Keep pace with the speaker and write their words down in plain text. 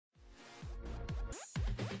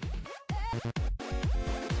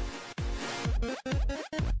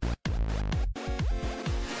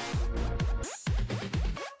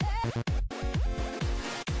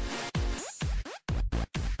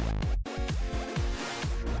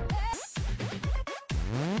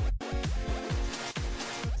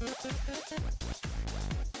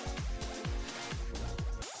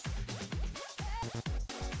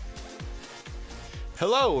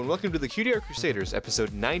Hello and welcome to the Cutie Art Crusaders,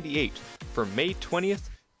 episode 98 for May 20th,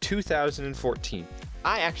 2014.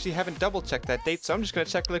 I actually haven't double-checked that date, so I'm just going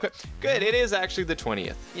to check really quick. Good, it is actually the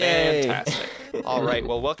 20th. Yay. Fantastic. All right,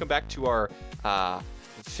 well, welcome back to our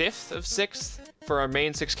 5th of 6th for our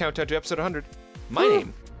main 6 countdown to episode 100. My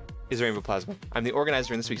name is Rainbow Plasma. I'm the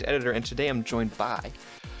organizer and this week's editor, and today I'm joined by...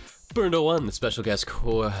 Burno1, the special guest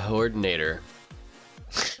coordinator.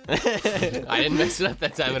 I didn't mess it up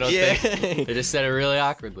that time, I don't think. I just said it really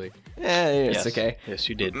awkwardly. Yeah, it's Yes. okay. Yes,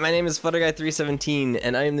 you did. My name is Flutterguy317,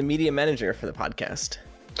 and I am the media manager for the podcast.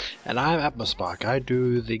 And I'm Atmospark. I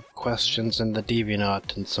do the questions and the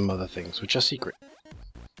DeviantArt and some other things, which are secret.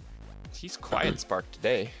 He's quiet Spark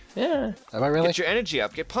today. Yeah. Am I really? Get your energy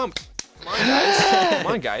up, get pumped. Come on, guys.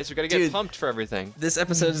 Come on, guys. We gotta get Dude. pumped for everything. This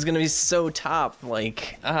episode is going to be so top,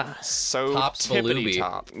 like, So Top's tippity Balubi.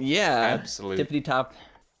 top. yeah. Absolute. Tippity top.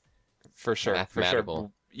 For sure. For sure.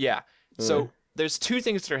 Mathematical. Yeah. So there's two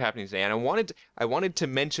things that are happening today, and I wanted to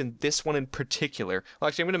mention this one in particular. Well,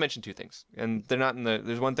 actually, I'm going to mention two things, and they're not in the.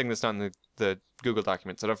 There's one thing that's not in the Google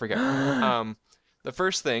document, so don't forget. The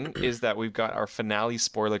first thing is that we've got our finale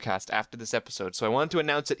spoiler cast after this episode, so I wanted to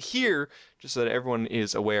announce it here just so that everyone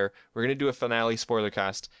is aware. We're going to do a finale spoiler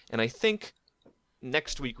cast, and I think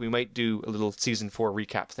next week we might do a little season 4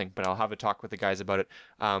 recap thing, but I'll have a talk with the guys about it.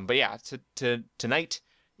 But yeah, tonight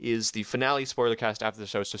is the finale spoiler cast after the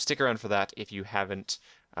show, so stick around for that if you haven't.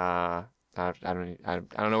 I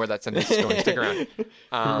don't know where that sentence is going. Stick around.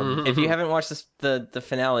 If you haven't watched the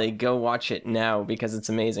finale, go watch it now because it's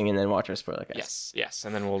amazing, and then watch our spoiler cast. Yes,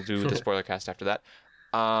 and then we'll do the spoiler cast after that.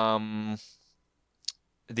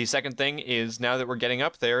 The second thing is, now that we're getting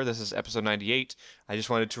up there, this is episode 98, I just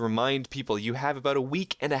wanted to remind people you have about a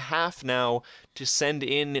week and a half now to send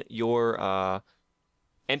in your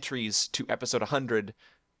entries to episode 100.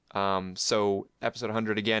 So episode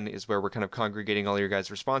 100 again is where we're kind of congregating all your guys'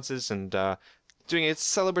 responses and doing a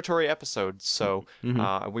celebratory episode. So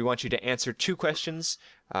we want you to answer 2 questions.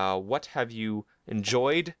 What have you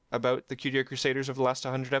enjoyed about the Cutie Art Crusaders over the last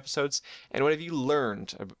 100 episodes? And what have you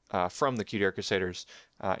learned from the Cutie Art Crusaders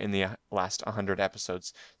in the last 100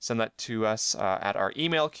 episodes? Send that to us at our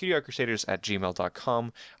email,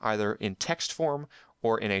 cutieartcrusaders@gmail.com, either in text form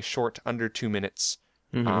or in a short, under 2 minutes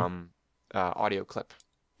audio clip.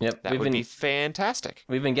 Yep. That would be fantastic.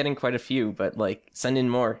 We've been getting quite a few, but like send in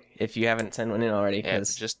more if you haven't sent one in already. And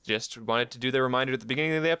 'Cause just wanted to do the reminder at the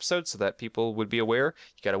beginning of the episode so that people would be aware.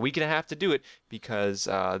 You got a week and a half to do it because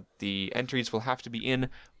the entries will have to be in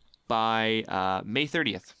by May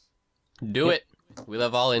 30th. Do it. We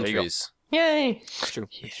love all you go. entries. Yay! It's true.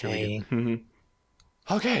 It's true. Yay.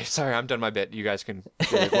 Okay, sorry, I'm done my bit. You guys can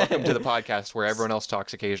welcome to the podcast where everyone else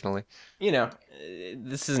talks occasionally. You know,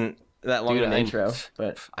 this isn't that long Dude, of an intro,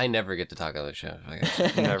 but I never get to talk on the show.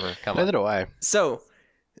 Never. Come Neither on. do I. so,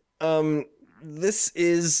 this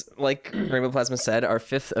is, like Rainbow Plasma said, our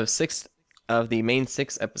 5th of 6th of the main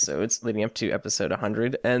 6 episodes leading up to episode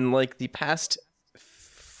 100, and like the past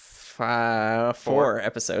 4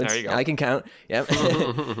 episodes, There you go. I can count. Yep.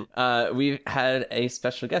 We've had a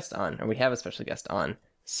special guest on, or we have a special guest on.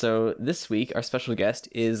 So this week, our special guest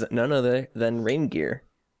is none other than Rain Gear.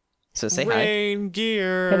 So say hi. Rain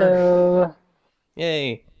Gear. Hello.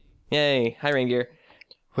 Yay. Yay. Hi, Rain Gear.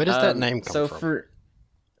 Where does that name come from?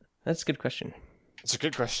 That's a good question. It's a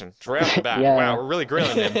good question. It's right off the bat. Yeah. Wow, we're really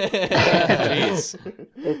grilling him. Jeez.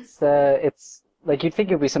 It's like you'd think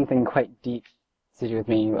it would be something quite deep to do with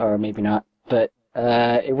me, or maybe not, but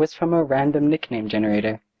it was from a random nickname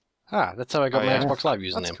generator. Ah, that's how I got Oh, my yeah. Xbox Live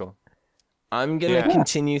That's username. cool. I'm gonna Yeah.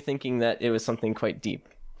 continue thinking that it was something quite deep.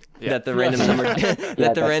 Yeah. That the random number, that the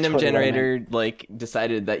that's random totally what I generator like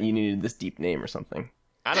decided that you needed this deep name or something.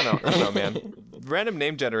 I don't know, man. Random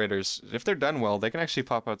name generators, if they're done well, they can actually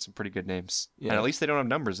pop out some pretty good names. Yeah. And at least they don't have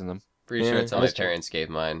numbers in them. Pretty sure Yeah, it's how my that's true. parents gave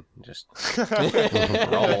mine. Just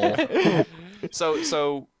Roll.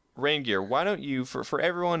 So Rain Gear, why don't you, for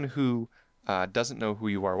everyone who doesn't know who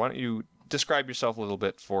you are, why don't you describe yourself a little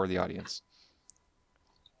bit for the audience?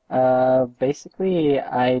 Basically,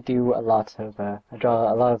 I do a lot of I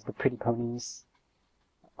draw a lot of the pretty ponies,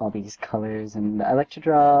 all these colors, and I like to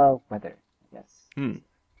draw weather, I guess. And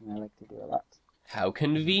I like to do a lot. how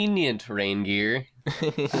convenient, Rain Gear.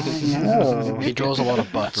 I know. He draws a lot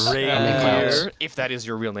of butts. Rain and clouds. Gear, if that is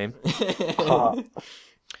your real name. Oh,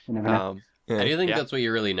 you never know. I do think Yeah. that's what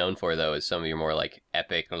you're really known for, though, is some of your more like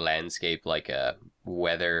epic landscape, like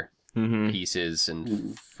weather pieces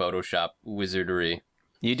and Photoshop wizardry.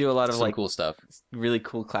 You do a lot of Some like cool stuff. really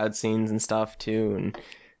cool cloud scenes and stuff too, and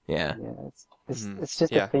yeah. Yeah, it's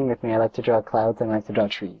just Yeah. a thing with me. I like to draw clouds and I like to draw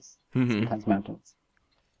trees, Mhm. sometimes mountains.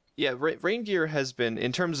 Yeah, Rain Gear has been,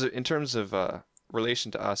 in terms of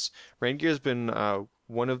relation to us, Raingear has been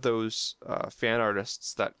one of those fan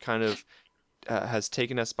artists that kind of has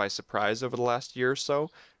taken us by surprise over the last year or so,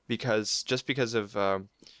 because of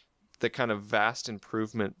the kind of vast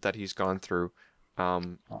improvement that he's gone through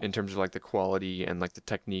in terms of like the quality and like the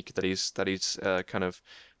technique that he's kind of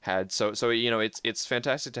had. So you know, it's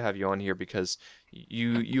fantastic to have you on here because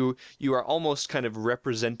you are almost kind of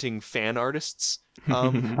representing fan artists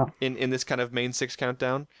in this kind of main 6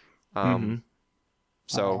 countdown.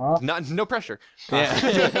 So no pressure.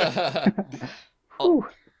 Yeah.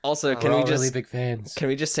 Also, We're all really big fans. can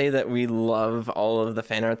we just say that we love all of the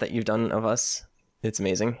fan art that you've done of us? It's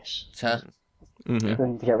amazing. Huh?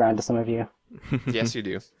 Going to get around to some of you. Yes, you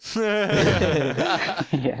do.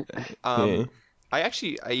 Yeah. I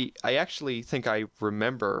actually think I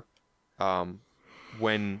remember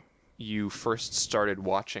when you first started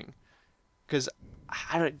watching, because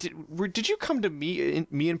I don't did you come to me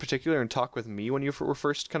in particular and talk with me when you were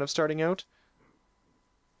first kind of starting out?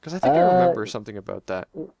 Because I think I remember something about that.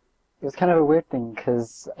 It was kind of a weird thing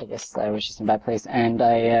because I guess I was just in a bad place, and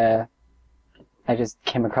I just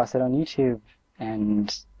came across it on YouTube,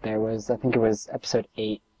 and there was, I think it was episode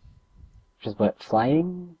 8, which is what,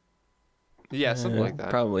 flying? Yeah, something like that.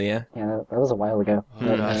 Probably, yeah. Yeah, that was a while ago.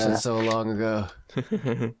 Oh gosh, that's so long ago.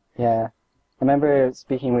 Yeah, I remember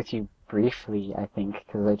speaking with you briefly, I think,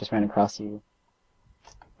 because I just ran across you.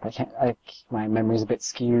 My memory's a bit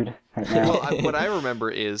skewed right now. Well, what I remember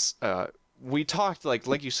is we talked,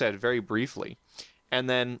 like you said, very briefly, and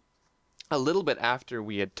then a little bit after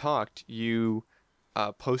we had talked, you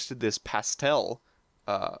posted this pastel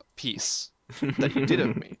piece that you did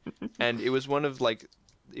of me, and it was one of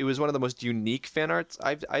the most unique fan arts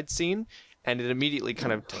I'd seen, and it immediately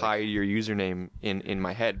kind of tied your username in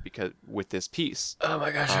my head because with this piece. Oh my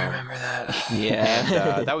gosh, I remember that.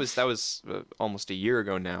 Yeah. And that was almost a year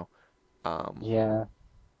ago now. Yeah.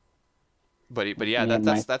 But yeah,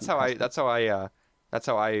 that's how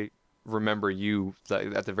I remember you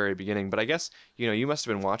at the very beginning. But I guess you must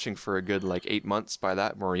have been watching for a good like 8 months by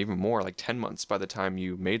that, or even more, like 10 months by the time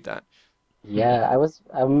you made that. Yeah, I was.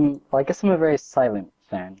 Well, I guess I'm a very silent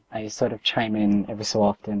fan. I sort of chime in every so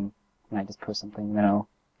often, and I just post something, and then I'll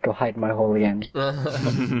go hide in my hole again.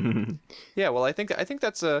 Yeah, well, I think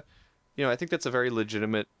that's a very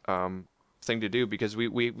legitimate thing to do, because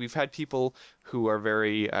we've had people who are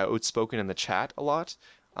very outspoken in the chat a lot,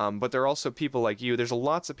 but there are also people like you. There's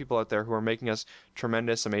lots of people out there who are making us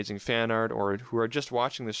tremendous, amazing fan art, or who are just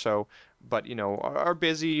watching the show, but are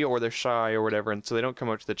busy or they're shy or whatever, and so they don't come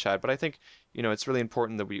out to the chat. But I think it's really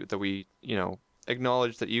important that we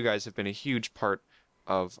acknowledge that you guys have been a huge part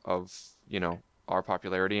of our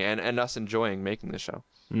popularity and us enjoying making the show.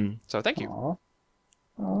 So thank you. Aww.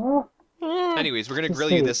 Aww. Anyways, we're gonna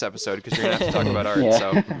grill you this episode because you're gonna have to talk about art. Yeah.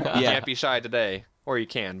 So you can't be shy today, or you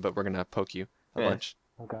can, but we're gonna poke you a bunch.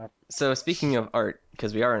 Oh god. So speaking of art,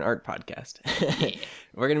 because we are an art podcast,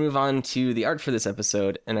 we're going to move on to the art for this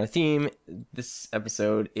episode. And our theme this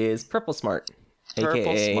episode is Purple Smart, Purple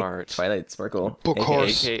aka Smart. Twilight Sparkle, Book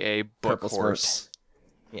horse. AKA Book Purple Smart. Horse.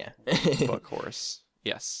 Yeah. Book Horse.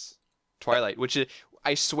 Yes. Twilight, which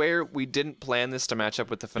I swear we didn't plan this to match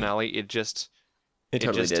up with the finale. It It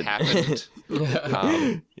totally just did. happened.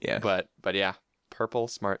 Yeah. But yeah, Purple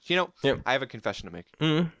Smart. Yep. I have a confession to make.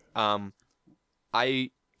 Mm-hmm.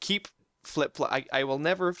 I keep flip-flop. I will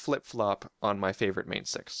never flip-flop on my favorite main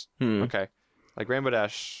 6. Okay? Like Rainbow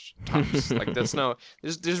Dash tops. Like there's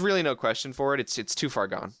really no question for it. It's too far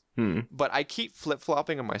gone. But I keep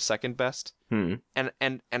flip-flopping on my second best. And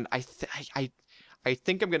I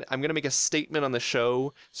think I'm gonna make a statement on the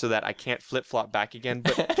show so that I can't flip-flop back again,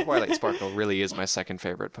 but Twilight Sparkle really is my second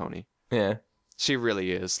favorite pony. Yeah. She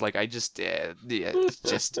really is. Like, I just,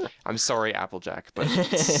 I'm sorry, Applejack, but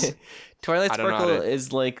Twilight I don't know Sparkle how to-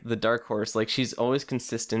 is like the dark horse. Like, she's always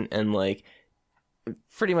consistent, and like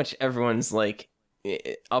pretty much everyone's like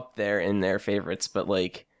up there in their favorites, but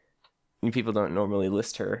like people don't normally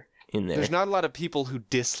list her in there. there's not a lot of people who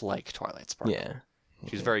dislike Twilight Sparkle. Yeah.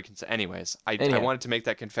 She's very Anyways, I Anyhow. wanted to make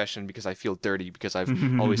that confession because I feel dirty because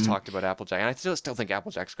I've always talked about Applejack, and I still think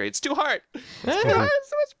Applejack's great. It's too hard. It's too hard. It's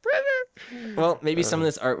so much pressure. Well, maybe some of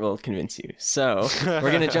this art will convince you. So we're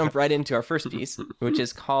going to jump right into our first piece, which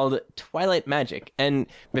is called Twilight Magic. And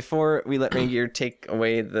before we let Raingear take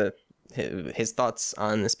away his thoughts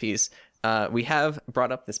on this piece, we have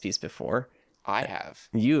brought up this piece before. I have.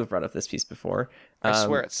 You have brought up this piece before. I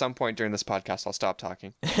swear at some point during this podcast I'll stop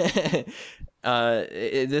talking.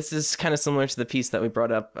 This is kind of similar to the piece that we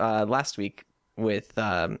brought up last week with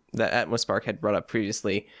that Atmospark had brought up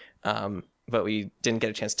previously, but we didn't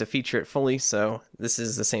get a chance to feature it fully, so this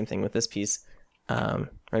is the same thing with this piece.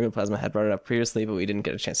 Rainbow Plasma had brought it up previously, but we didn't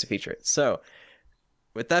get a chance to feature it. So,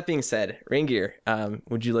 with that being said, Raingear,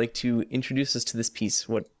 would you like to introduce us to this piece?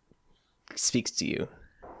 What speaks to you?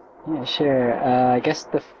 Yeah, sure. I guess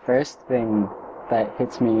the first thing that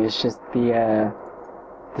hits me is just the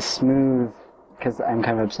smooth, because I'm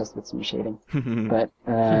kind of obsessed with smooth shading, but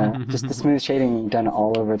just the smooth shading done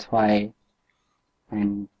all over Twi,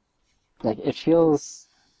 and like it feels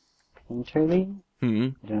painterly. I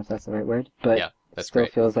don't know if that's the right word, but Yeah, that's still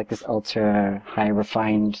great. feels like this ultra high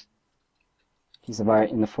refined piece of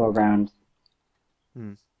art in the foreground.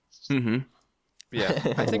 Yeah,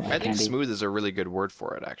 I think Candy. smooth is a really good word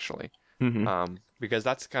for it actually, because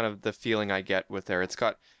that's kind of the feeling I get with there. It's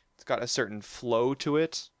got a certain flow to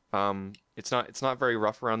it. It's not very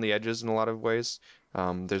rough around the edges in a lot of ways.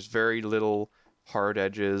 There's very little hard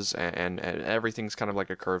edges, and everything's kind of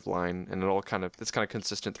like a curved line, and it's kind of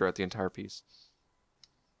consistent throughout the entire piece.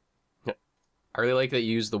 I really like that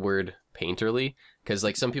you use the word painterly, because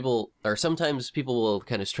like sometimes people will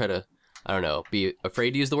kind of try to, I don't know, be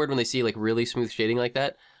afraid to use the word when they see like really smooth shading like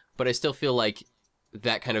that. But I still feel like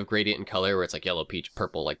that kind of gradient in color where it's like yellow, peach,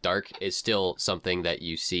 purple, like dark is still something that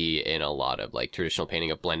you see in a lot of like traditional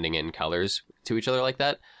painting of blending in colors to each other like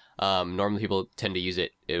that. Normally people tend to use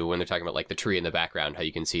it when they're talking about like the tree in the background, how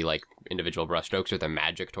you can see like individual brush strokes, or the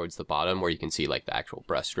magic towards the bottom where you can see like the actual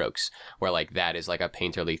brush strokes, where like that is like a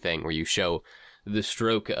painterly thing where you show the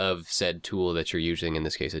stroke of said tool that you're using, in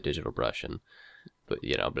this case a digital brush, and but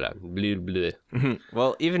you know, blah, blah, blah.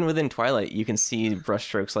 Well, even within Twilight, you can see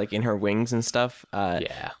brushstrokes like in her wings and stuff.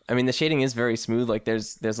 Yeah. I mean, the shading is very smooth. Like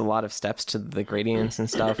there's a lot of steps to the gradients and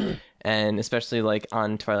stuff, and especially like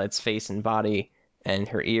on Twilight's face and body and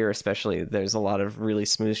her ear, especially, there's a lot of really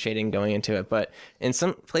smooth shading going into it. But in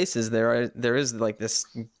some places, there is like this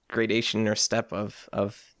gradation or step of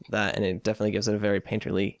that, and it definitely gives it a very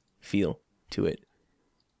painterly feel to it.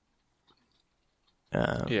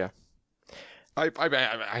 Yeah. I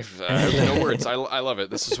have no words. I love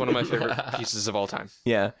it. This is one of my favorite pieces of all time.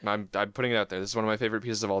 Yeah. I'm putting it out there. This is one of my favorite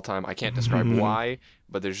pieces of all time. I can't describe why,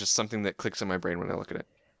 but there's just something that clicks in my brain when I look at it.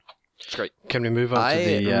 It's great. Can we move on to I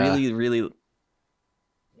the... really...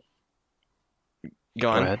 Go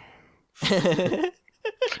on. ahead. All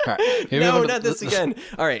right. Can we move No, on to not this again.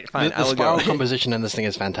 All right, fine. The I will spiral go. composition in this thing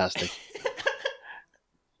is fantastic.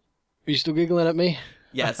 Are you still giggling at me?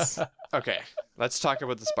 Yes. Okay, let's talk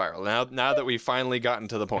about the spiral. Now that we've finally gotten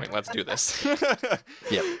to the point, let's do this.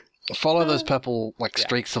 Yep. Follow those purple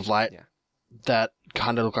streaks of light that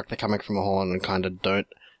kind of look like they're coming from a horn and kind of don't.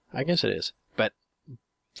 I guess it is. But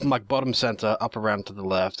from like bottom center, up around to the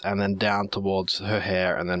left, and then down towards her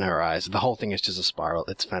hair and then her eyes. The whole thing is just a spiral.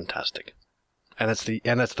 It's fantastic. And that's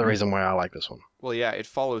the reason why I like this one. Well, yeah, it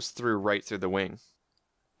follows right through the wing.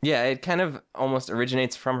 Yeah, it kind of almost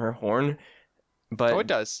originates from her horn, but Oh, it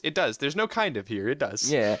does. It does. There's no kind of here. It does.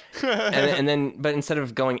 yeah, and then but instead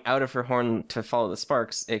of going out of her horn to follow the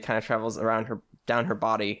sparks, it kind of travels around her, down her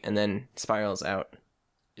body, and then spirals out.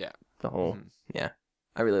 Yeah. The whole yeah,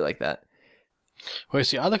 I really like that. Well, you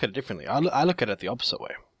see, I look at it differently. I look at it the opposite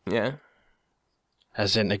way. Yeah,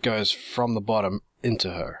 As in, it goes from the bottom into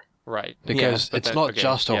her. Right. Because but it's that- not okay,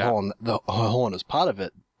 just her yeah. horn. Her horn is part of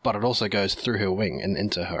it, but it also goes through her wing and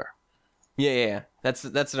into her. yeah. That's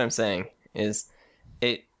what I'm saying. Is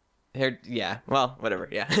it? Her, yeah. Well, whatever.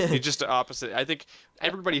 Yeah. It's just the opposite. I think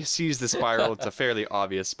everybody sees the spiral. It's a fairly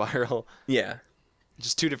obvious spiral. yeah.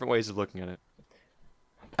 Just two different ways of looking at it.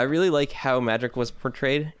 I really like how magic was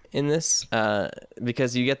portrayed in this,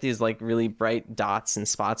 because you get these like really bright dots and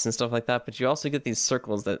spots and stuff like that, but you also get these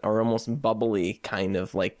circles that are almost bubbly, kind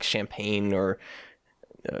of like champagne or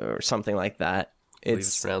something like that. I believe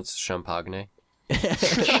it's pronounced champagne.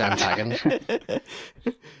 Champagne.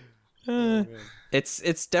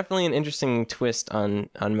 It's definitely an interesting twist on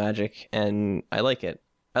magic, and I like it.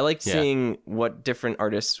 I like seeing what different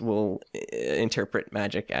artists will interpret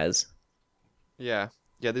magic as. Yeah.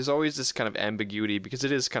 Yeah, there's always this kind of ambiguity because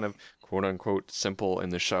it is kind of quote unquote simple in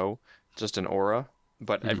the show, just an aura,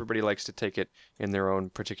 but everybody likes to take it in their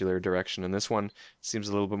own particular direction. And this one seems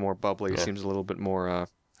a little bit more bubbly, seems a little bit more I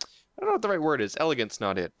don't know what the right word is. Elegant's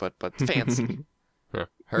not it, but fancy. Her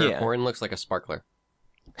horn looks like a sparkler.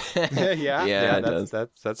 Yeah, it does.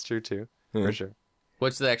 That's true too. For sure.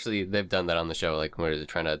 They've done that on the show, like when they're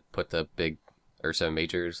trying to put the big Ursa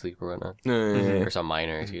Major to sleep or whatnot. Yeah. Ursa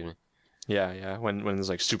Minor, excuse me. Yeah. When there's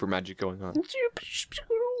like super magic going on.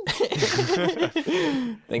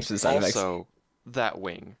 Thanks for the sound effects. Also, that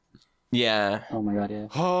wing. Yeah. Oh my god, yeah.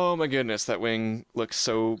 Oh my goodness, that wing looks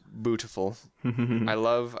so beautiful. I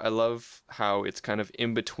love how it's kind of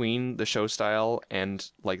in between the show style and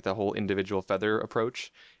like the whole individual feather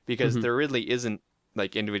approach. because there really isn't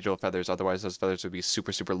like individual feathers. Otherwise, those feathers would be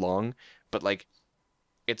super, super long. But like,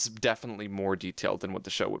 it's definitely more detailed than what the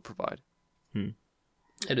show would provide.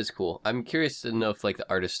 It is cool. I'm curious to know if like the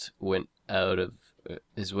artist went out of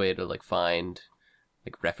his way to like find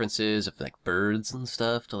like references of like birds and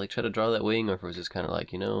stuff to like try to draw that wing, or if it was just kind of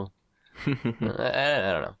like, you know, I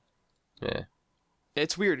don't know. Yeah.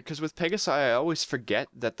 It's weird because with Pegasi, I always forget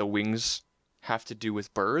that the wings have to do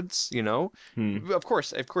with birds. You know, of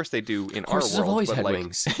course they do in our Horses world. have always but had like,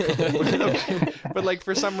 wings. but like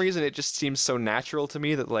for some reason, it just seems so natural to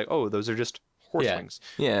me that like, oh, those are just horse Yeah. wings.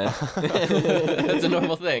 Yeah. That's a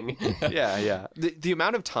normal thing. Yeah. The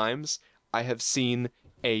amount of times I have seen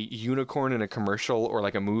a unicorn in a commercial or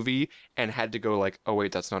like a movie and had to go like, oh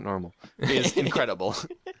wait, that's not normal, is incredible.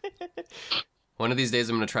 One of these days,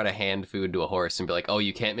 I'm going to try to hand food to a horse and be like, oh,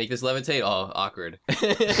 you can't make this levitate? Oh, awkward.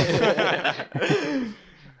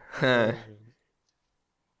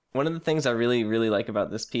 One of the things I really, really like about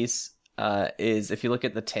this piece is if you look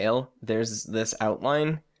at the tail, there's this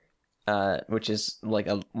outline, which is like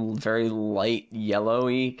a very light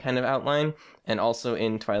yellowy kind of outline, and also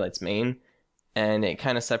in Twilight's mane. And it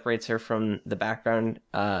kind of separates her from the background,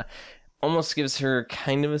 almost gives her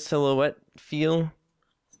kind of a silhouette feel.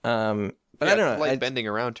 But I don't know. Light bending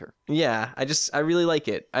around her. Yeah, I really like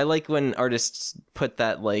it. I like when artists put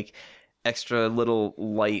that like extra little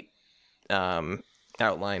light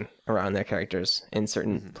outline around their characters in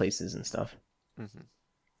certain places and stuff.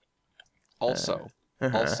 Also,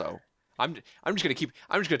 I'm just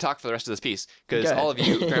gonna talk for the rest of this piece because all of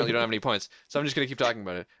you apparently don't have any points, so I'm just gonna keep talking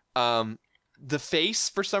about it. The face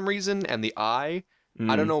for some reason and the eye,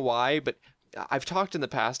 I don't know why, but I've talked in the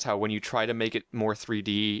past how when you try to make it more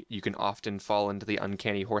 3D, you can often fall into the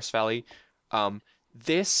uncanny horse valley.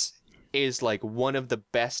 This is like one of the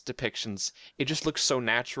best depictions. It just looks so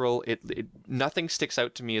natural. It nothing sticks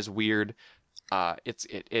out to me as weird.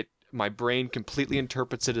 My brain completely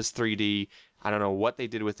interprets it as 3D. I don't know what they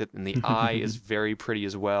did with it, and the eye is very pretty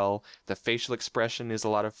as well. The facial expression is a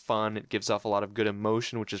lot of fun. It gives off a lot of good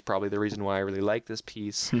emotion, which is probably the reason why I really like this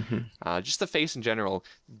piece. Just the face in general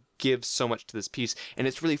gives so much to this piece, and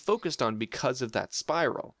it's really focused on because of that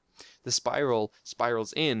spiral. The spiral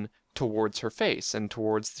spirals in towards her face and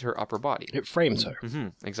towards her upper body. It frames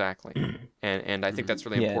her. Exactly. And I think that's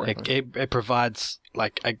really important. It provides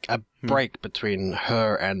like a break between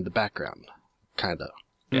her and the background, kind of.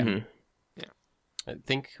 Yeah. I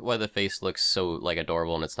think why the face looks so like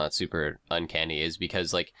adorable and it's not super uncanny is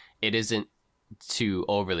because like it isn't too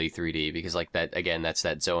overly 3D, because like that again, that's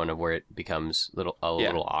that zone of where it becomes a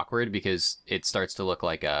little awkward, because it starts to look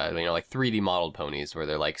like like 3D modeled ponies where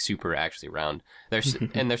they're like super actually round. There's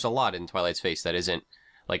a lot in Twilight's face that isn't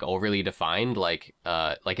like overly defined, like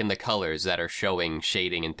in the colors that are showing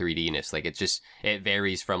shading and 3D-ness. Like it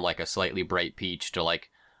varies from like a slightly bright peach to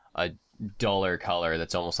like a duller color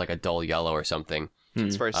that's almost like a dull yellow or something.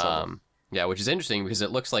 It's very subtle. Yeah, which is interesting because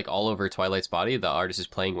it looks like all over Twilight's body, the artist is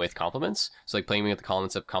playing with complements. So like playing with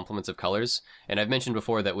the complements of colors. And I've mentioned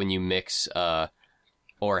before that when you mix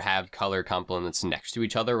or have color complements next to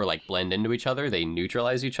each other or like blend into each other, they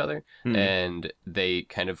neutralize each other. And they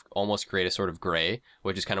kind of almost create a sort of gray,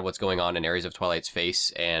 which is kind of what's going on in areas of Twilight's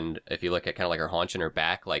face. And if you look at kind of like her haunch and her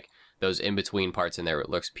back, like those in-between parts in there, it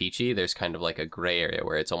looks peachy. There's kind of like a gray area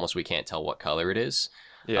where it's almost we can't tell what color it is.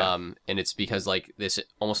 Yeah. And it's because like this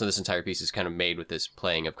entire piece is kind of made with this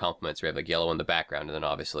playing of complements. We have like yellow in the background, and then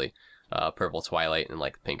obviously purple Twilight and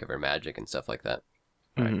like pink of her magic and stuff like that.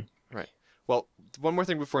 Right. Well, one more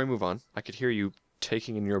thing before we move on. I could hear you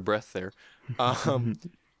taking in your breath there.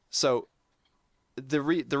 So the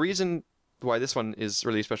reason why this one is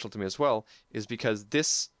really special to me as well is because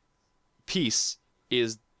this piece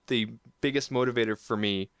is the biggest motivator for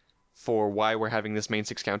me for why we're having this main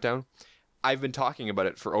 6 countdown. I've been talking about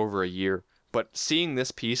it for over a year, but seeing this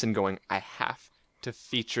piece and going, I have to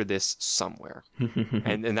feature this somewhere.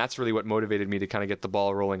 and that's really what motivated me to kind of get the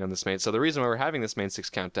ball rolling on this main. So the reason why we're having this main 6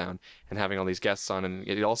 countdown and having all these guests on, and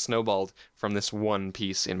it all snowballed from this one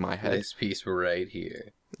piece in my head. This piece right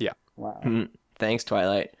here. Yeah. Wow. Thanks,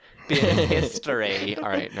 Twilight. History. All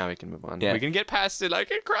right, now we can move on. Yeah. We can get past it. I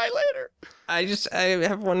can cry later. I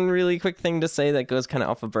have one really quick thing to say that goes kind of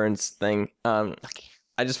off of Burns' thing.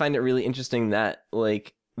 I just find it really interesting that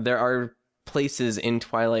like there are places in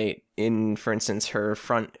Twilight, in for instance her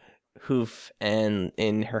front hoof and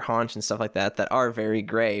in her haunch and stuff like that, that are very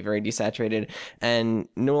gray, very desaturated, and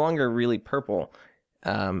no longer really purple.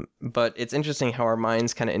 But it's interesting how our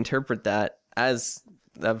minds kind of interpret that as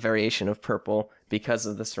a variation of purple because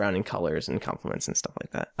of the surrounding colors and complements and stuff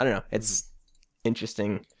like that. I don't know.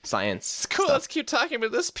 interesting science. It's cool. Let's keep talking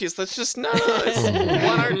about this piece. Let's just it's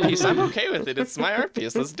one art piece. I'm okay with it. It's my art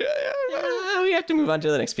piece. Let's do it. We have to move on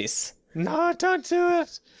to the next piece. No, don't do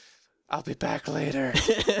it. I'll be back later.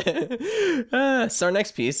 So our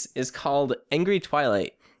next piece is called Angry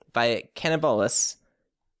Twilight by Cannibalus.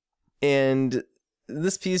 And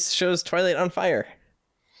this piece shows Twilight on fire.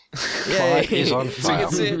 Twilight is on fire.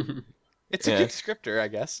 It's a good descriptor, I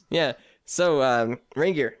guess. Yeah. So,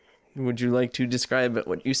 Ranger, would you like to describe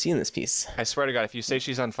what you see in this piece? I swear to God, if you say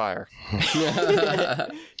she's on fire. Say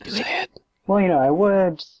it. Well, I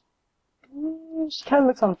would. She kind of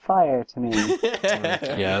looks on fire to me.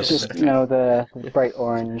 Yes. Just, the bright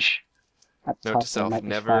orange. At the Note top to self, might be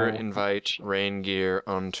never fire. invite rain gear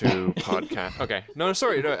onto podcast. Okay. No,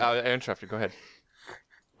 sorry. No, I interrupted. Go ahead.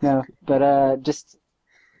 No, but just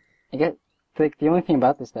I get like the only thing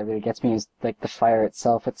about this that really gets me is like the fire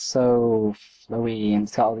itself. It's so flowy and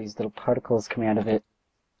it's got all these little particles coming out of it.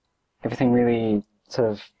 Everything really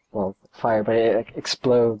sort of fire, but it like,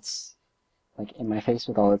 explodes like in my face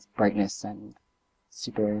with all its brightness and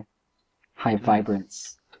super high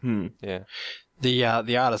vibrance. Yeah.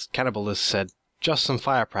 The artist Cannibalist said just some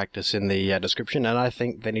fire practice in the description, and I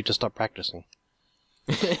think they need to stop practicing.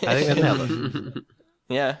 I think they nailed it.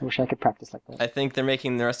 Yeah. I wish I could practice like that. I think they're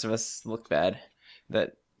making the rest of us look bad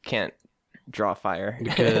that can't draw fire.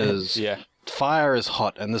 Because Yeah. fire is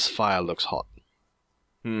hot, and this fire looks hot.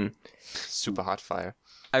 Super hot fire.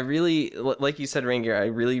 I really, like you said, Ranger, I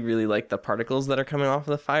really, really like the particles that are coming off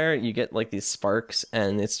of the fire. You get like these sparks,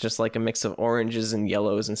 and it's just like a mix of oranges and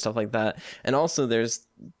yellows and stuff like that. And also there's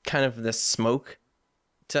kind of this smoke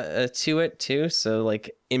to it too, so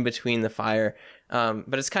like in between the fire.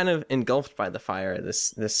 But it's kind of engulfed by the fire,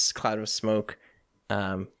 this cloud of smoke.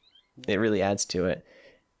 It really adds to it.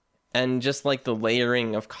 And just like the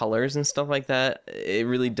layering of colors and stuff like that, it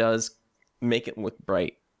really does make it look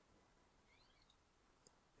bright.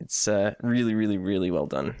 It's really, really, really well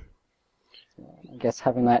done. I guess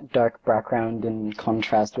having that dark background in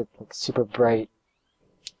contrast with like super bright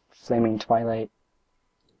flaming twilight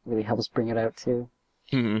really helps bring it out too.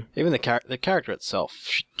 Even the character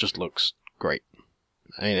itself just looks great.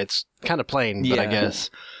 I mean, it's kind of plain, but I Yeah. guess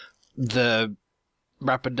the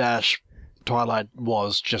Rapidash Twilight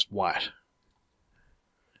was just white.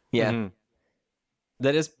 Yeah. Mhm.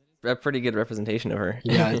 That is a pretty good representation of her.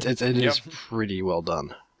 Yeah, it Yep. is pretty well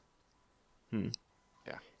done.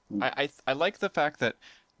 I like the fact that,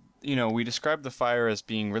 we described the fire as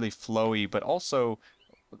being really flowy, but also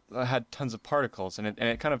had tons of particles, and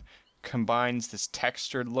it kind of combines this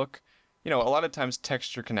textured look. A lot of times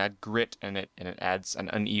texture can add grit, and it adds an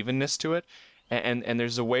unevenness to it, and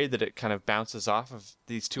there's a way that it kind of bounces off of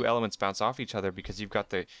these two elements, bounce off each other, because you've got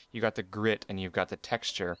the grit and you've got the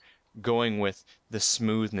texture going with the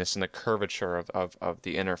smoothness and the curvature of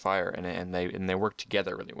the inner fire, and they work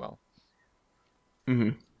together really well.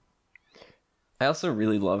 I also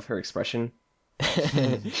really love her expression.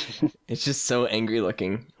 It's just so angry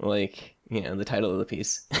looking, like, the title of the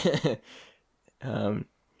piece.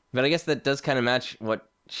 But I guess that does kind of match what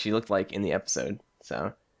she looked like in the episode.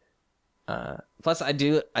 So, plus I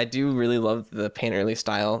do really love the painterly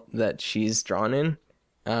style that she's drawn in,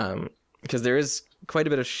 because there is quite a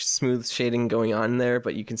bit of smooth shading going on there,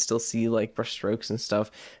 but you can still see like brush strokes and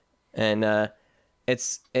stuff, and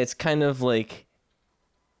it's kind of like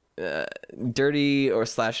dirty or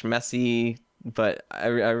 / messy, but I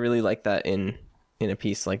really like that in a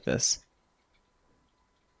piece like this.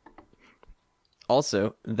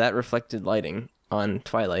 Also, that reflected lighting on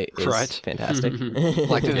Twilight is Right. fantastic.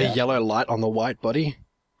 Like the yellow light on the white body,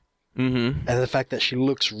 Mm-hmm. and the fact that she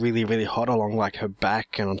looks really, really hot along like her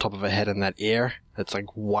back and on top of her head and that ear. It's like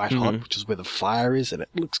white hot, which is where the fire is, and it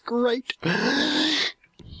looks great.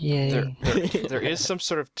 Yay. There is some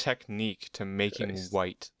sort of technique to making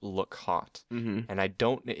white look hot, and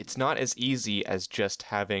it's not as easy as just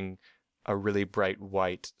having a really bright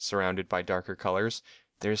white surrounded by darker colors.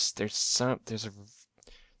 There's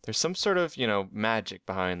some sort of magic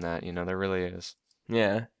behind that. There really is.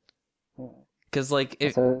 Yeah. Because like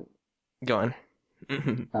it. So, Go on.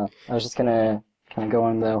 I was just gonna kind of go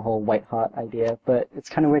on the whole white hot idea, but it's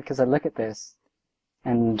kind of weird because I look at this,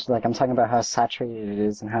 and like I'm talking about how saturated it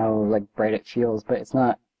is and how like bright it feels, but it's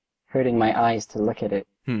not hurting my eyes to look at it.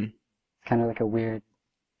 It's kind of like a weird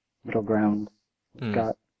middle ground it's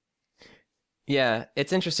got. Yeah,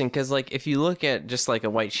 it's interesting because like if you look at just like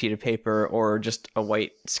a white sheet of paper or just a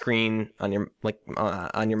white screen on your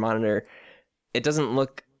on your monitor, it doesn't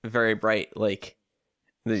look very bright, like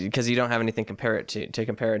because you don't have anything to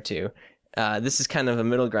compare it to. This is kind of a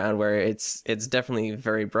middle ground where it's definitely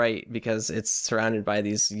very bright because it's surrounded by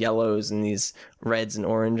these yellows and these reds and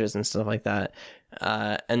oranges and stuff like that.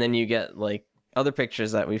 And then you get like other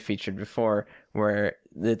pictures that we featured before where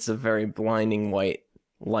it's a very blinding white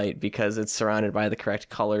light because it's surrounded by the correct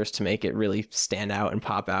colors to make it really stand out and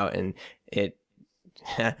pop out, and it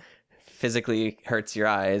physically hurts your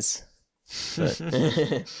eyes. But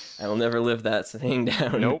I will never live that thing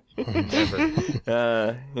down. Nope,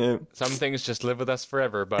 never. Yeah. Some things just live with us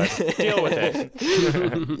forever, but deal with it.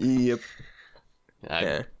 Yep.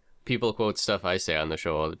 Yeah. People quote stuff I say on the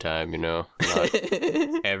show all the time, you know. Not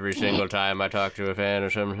every single time I talk to a fan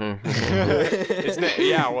or something.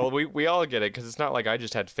 Yeah, well, we all get it, because it's not like I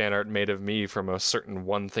just had fan art made of me from a certain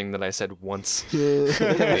one thing that I said once.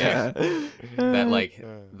 Yeah. That, like,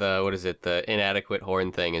 the inadequate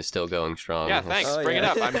horn thing is still going strong. Yeah, thanks. Bring it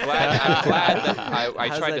yeah. up. I'm glad that I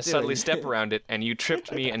How's tried that to subtly doing? step around it, and you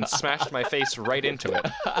tripped me and smashed my face right into it.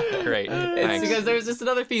 Great. It's Thanks. because there was just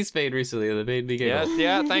another piece made recently that made me giggle.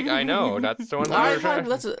 Yeah, I know. That's the one All right, that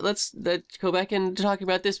fine. Let's go back and talk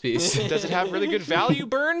about this piece. Does it have really good value,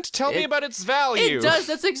 Bernd? Tell me about its value. It does.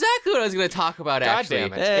 That's exactly what I was going to talk about, God actually.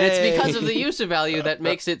 damn it. And it's Hey. because of the use of value that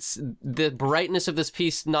makes the brightness of this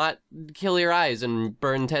piece not kill your eyes and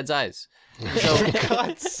burn Ted's eyes. So, For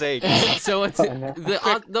God's sake. so it's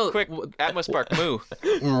Quick, Atmos Spark, moo.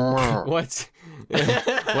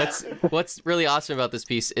 What's really awesome about this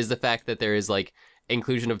piece is the fact that there is like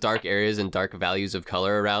inclusion of dark areas and dark values of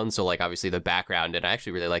color around. So like obviously the background, and I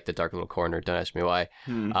actually really like the dark little corner. Don't ask me why.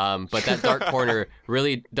 But that dark corner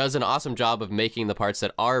really does an awesome job of making the parts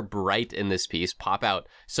that are bright in this piece pop out.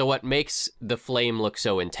 So what makes the flame look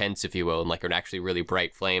so intense, if you will, and like an actually really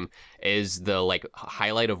bright flame, is the like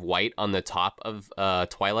highlight of white on the top of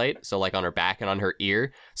Twilight. So like on her back and on her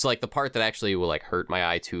ear. So like the part that actually will like hurt my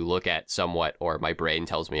eye to look at somewhat, or my brain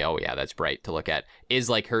tells me, oh yeah, that's bright to look at, is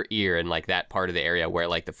like her ear and like that part of the area where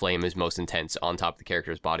like the flame is most intense on top of the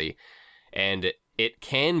character's body. And it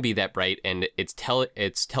can be that bright, and it's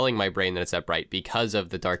telling my brain that it's that bright because of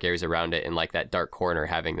the dark areas around it and like that dark corner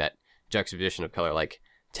having that juxtaposition of color like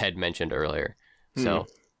Ted mentioned earlier. So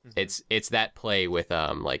it's that play with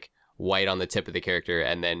like white on the tip of the character,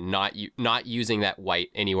 and then not using that white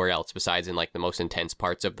anywhere else besides in like the most intense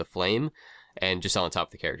parts of the flame, and just on top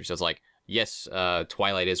of the character. So it's like, yes,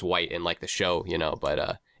 Twilight is white in like the show, you know,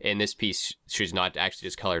 but in this piece she's not actually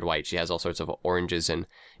just colored white. She has all sorts of oranges and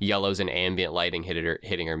yellows and ambient lighting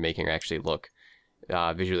hitting her, making her actually look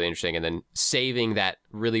visually interesting, and then saving that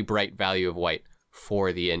really bright value of white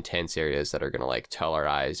for the intense areas that are gonna like tell our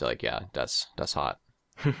eyes like, yeah, that's hot.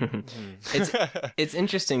 It's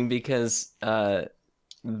interesting because the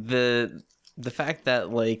fact that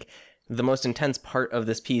like the most intense part of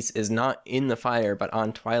this piece is not in the fire but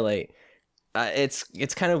on Twilight,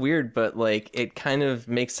 it's kind of weird, but like it kind of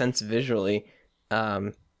makes sense visually,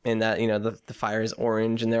 in that, you know, the fire is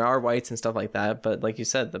orange and there are whites and stuff like that, but like you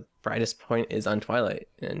said, the brightest point is on Twilight,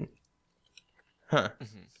 and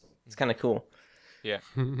it's kind of cool. Yeah.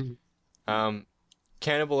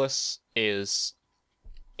 Cannibalus is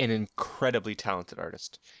an incredibly talented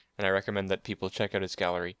artist, and I recommend that people check out his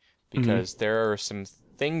gallery, because there are some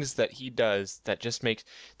things that he does that just makes,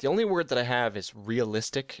 the only word that I have is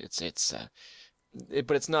realistic.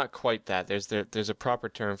 But it's not quite that. There's a proper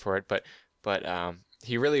term for it, but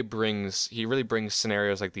he really brings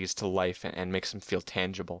scenarios like these to life and makes them feel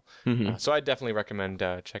tangible. So I definitely recommend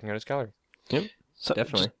checking out his gallery. Yep. So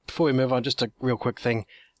Definitely. just before we move on, just a real quick thing.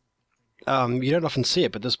 You don't often see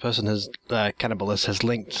it, but this person Cannibalist has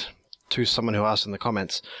linked to someone who asked in the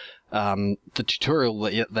comments the tutorial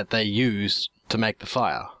that they used to make the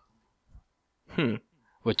fire.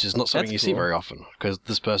 Which is not something That's you see cool. very often, because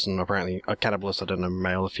this person, apparently a Cannibalist, I don't know,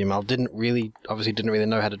 male or female, didn't really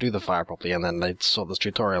know how to do the fire properly, and then they saw this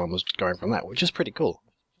tutorial and was going from that, which is pretty cool.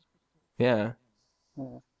 Yeah.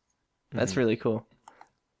 That's really cool.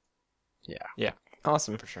 Yeah.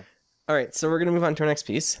 Awesome. For sure. All right, so we're going to move on to our next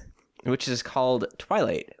piece, which is called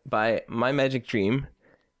Twilight by My Magic Dream,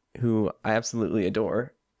 who I absolutely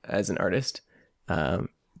adore as an artist.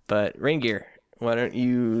 But Raingear, why don't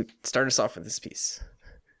you start us off with this piece?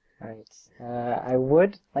 Alright. I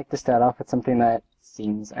would like to start off with something that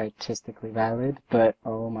seems artistically valid, but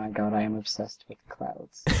oh my god, I am obsessed with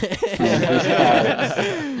clouds. Hey,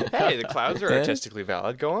 the clouds are artistically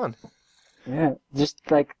valid. Go on. Yeah, just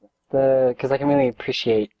like because I can really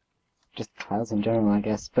appreciate just clouds in general, I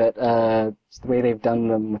guess, but just the way they've done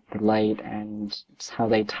them with the light and just how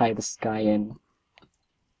they tie the sky in.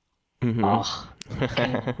 Oh,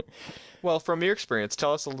 Well, from your experience,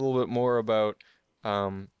 tell us a little bit more about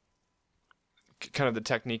kind of the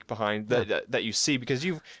technique behind that you see, because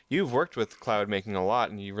you've worked with cloud making a lot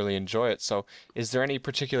and you really enjoy it. So is there any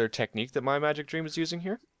particular technique that My Magic Dream is using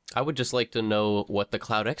here? I would just like to know what the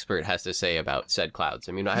cloud expert has to say about said clouds.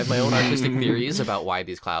 I mean, I have my own artistic theories about why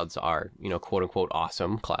these clouds are, quote unquote,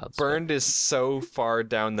 awesome clouds. Burned is so far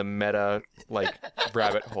down the meta, like,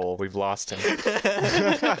 rabbit hole, we've lost him.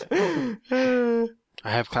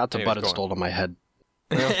 I have clouds of Anyways, butt go on. installed on my head.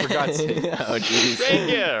 Well, for God's sake. Oh, jeez.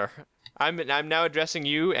 Ranger! I'm now addressing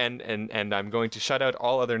you, and I'm going to shut out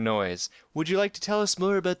all other noise. Would you like to tell us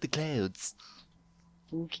more about the clouds?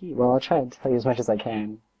 Okay, well, I'll try to tell you as much as I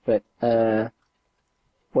can. But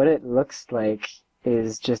what it looks like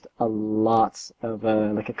is just a lot of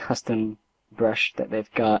like a custom brush that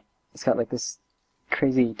they've got. It's got like this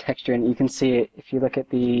crazy texture, and you can see it if you look at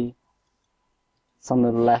it's on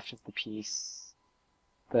the left of the piece,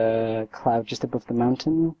 the cloud just above the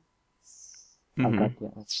mountain. Oh god, yeah,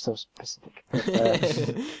 that's so specific.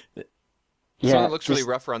 But, So it looks really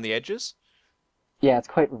rough around the edges? Yeah, it's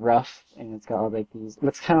quite rough, and it's got all like these. It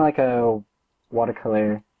looks kind of like a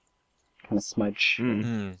watercolor kind of smudge.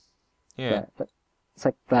 Mm. Yeah. But it's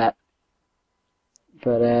like that.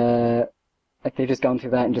 But like they've just gone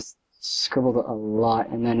through that and just scribbled a lot,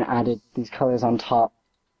 and then added these colors on top,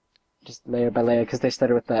 just layer by layer, because they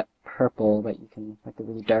started with that purple that you can, like the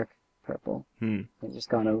really dark purple. They've just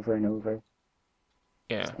gone over and over.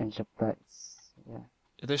 Yeah. Just ended up that. Yeah.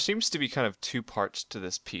 There seems to be kind of two parts to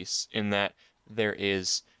this piece, in that there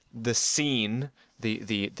is the scene,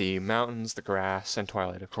 the mountains, the grass, and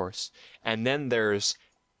Twilight, of course, and then there's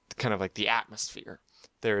kind of like the atmosphere.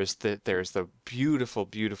 There's the beautiful,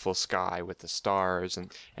 beautiful sky with the stars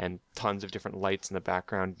and tons of different lights in the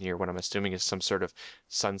background near what I'm assuming is some sort of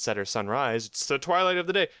sunset or sunrise. It's the twilight of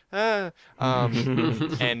the day.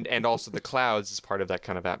 And also the clouds is part of that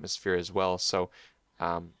kind of atmosphere as well. So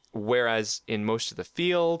whereas in most of the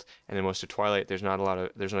field and in most of Twilight, there's not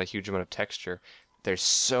a huge amount of texture. There's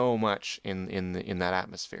so much in that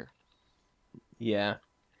atmosphere. Yeah.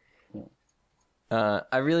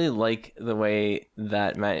 I really like the way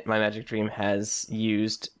that My Magic Dream has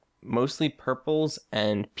used mostly purples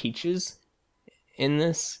and peaches in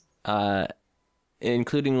this,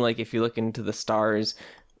 including, like, if you look into the stars,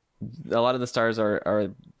 a lot of the stars are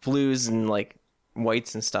blues and, like,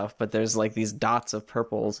 whites and stuff, but there's, like, these dots of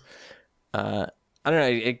purples. I don't know,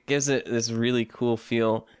 it gives it this really cool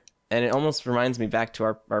feel, and it almost reminds me back to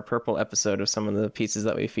our purple episode of some of the pieces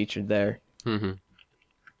that we featured there. Mm-hmm.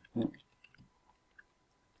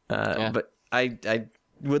 But I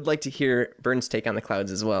would like to hear Burn's take on the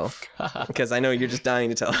clouds as well, because I know you're just dying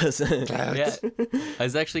to tell us. Yeah, I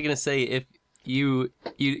was actually gonna say, if you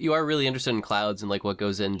are really interested in clouds and like what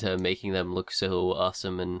goes into making them look so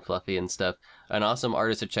awesome and fluffy and stuff, an awesome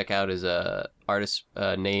artist to check out is a artist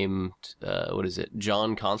named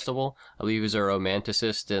John Constable. I believe he was a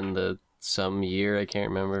romanticist in some year I can't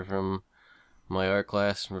remember from my art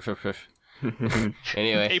class.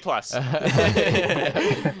 Anyway, A+.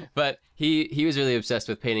 but he was really obsessed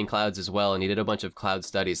with painting clouds as well, and he did a bunch of cloud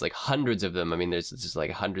studies, like hundreds of them. I mean, there's just like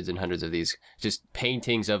hundreds and hundreds of these just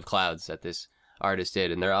paintings of clouds that this artist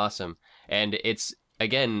did, and they're awesome. And it's,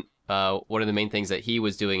 again, one of the main things that he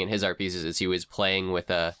was doing in his art pieces is he was playing with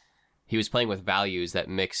values that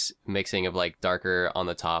mixing of like darker on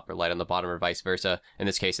the top or light on the bottom, or vice versa. In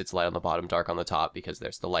this case, it's light on the bottom, dark on the top, because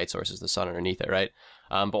there's the light source is the sun underneath it, right?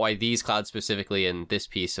 But why these clouds specifically in this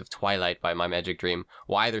piece of Twilight by My Magic Dream,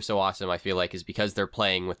 why they're so awesome, I feel like, is because they're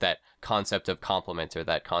playing with that concept of complement, or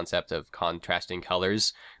that concept of contrasting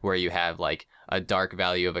colors, where you have like a dark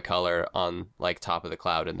value of a color on like top of the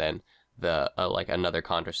cloud, and then the like another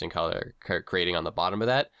contrasting color creating on the bottom of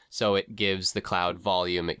that. So it gives the cloud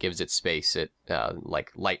volume, it gives it space, it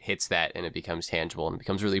like light hits that and it becomes tangible, and it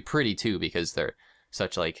becomes really pretty too, because they're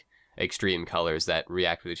such like extreme colors that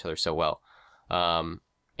react with each other so well.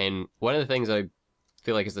 And one of the things I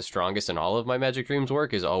feel like is the strongest in all of My Magic Dream's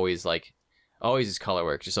work is always his color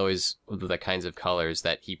work, just always the kinds of colors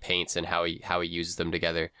that he paints and how he uses them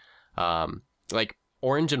together. Like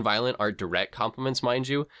orange and violet are direct complements, mind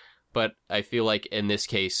you, but I feel like in this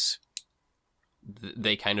case,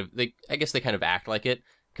 they kind of act like it,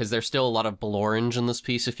 because there's still a lot of blorange in this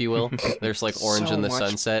piece, if you will. There's like orange So in the much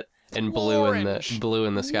sunset and blorange. blue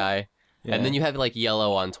in the sky. Yeah. And then you have like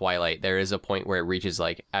yellow on Twilight. There is a point where it reaches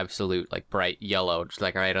like absolute like bright yellow, just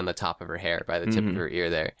like right on the top of her hair by the tip of her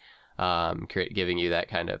ear there, giving you that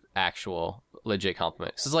kind of actual legit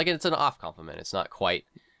compliment. So it's like it's an off compliment. It's not quite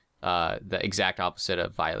the exact opposite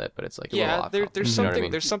of violet, but it's like a little off. There's You know something what I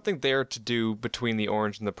mean? there's something there to do between the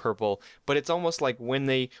orange and the purple, but it's almost like when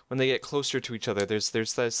they get closer to each other, there's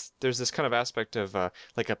this kind of aspect of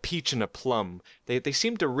like a peach and a plum. They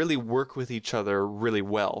seem to really work with each other really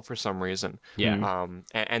well for some reason. Yeah.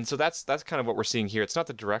 And so that's kind of what we're seeing here. It's not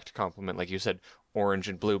the direct complement, like you said, orange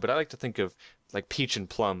and blue, but I like to think of like peach and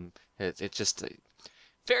plum. It's just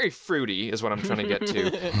very fruity is what I'm trying to get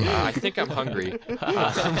to. I think I'm hungry.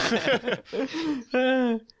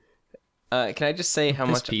 Can I just say how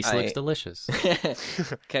This much piece looks delicious.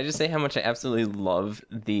 Can I just say how much I absolutely love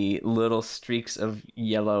the little streaks of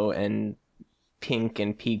yellow and pink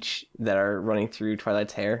and peach that are running through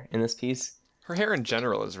Twilight's hair in this piece? Her hair in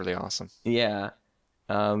general is really awesome. Yeah.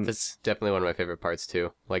 That's definitely one of my favorite parts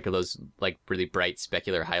too. Like those like really bright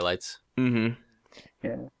specular highlights. Mm-hmm.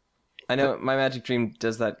 Yeah. I know My Magic Dream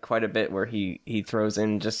does that quite a bit, where he throws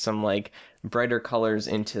in just some like brighter colors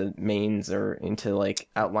into mains or into like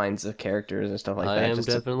outlines of characters and stuff like that. I am just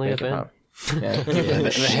to definitely a make it fan. pop. Yeah.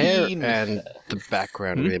 The hair and the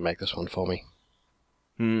background really make this one for me.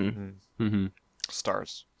 Mm-hmm.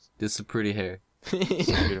 Stars. This is a pretty hair.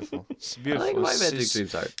 It's beautiful. It's I beautiful. like my Magic It's-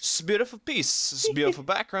 Dreams art. It's a beautiful piece. It's a beautiful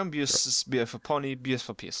background. It's a beautiful pony.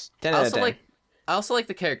 Beautiful piece. I also like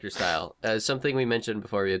the character style. Something we mentioned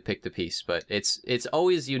before we had picked the piece, but it's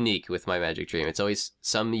always unique with My Magic Dream. It's always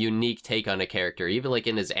some unique take on a character. Even like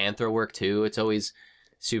in his anthro work too, it's always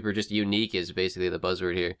super just unique is basically the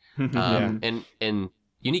buzzword here. And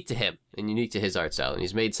unique to him and unique to his art style. And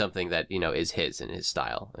he's made something that, you know, is his and his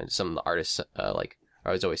style. And some of the artists like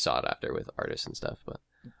are always sought after with artists and stuff, but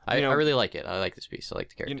I really like it. I like this piece. I like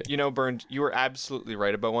the character. You know, Bernd, you were absolutely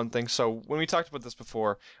right about one thing. So when we talked about this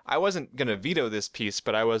before, I wasn't gonna veto this piece,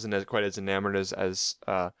 but I wasn't quite as enamored as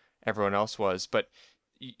everyone else was. But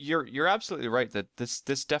you're absolutely right that this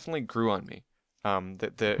definitely grew on me.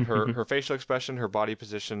 Her facial expression, her body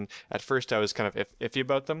position. At first, I was kind of iffy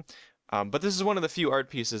about them. But this is one of the few art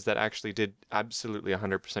pieces that actually did absolutely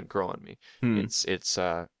 100% grow on me. It's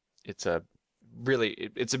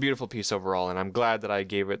a beautiful piece overall, and I'm glad that I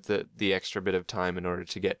gave it the extra bit of time in order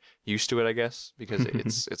to get used to it, I guess, because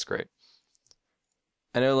it's great.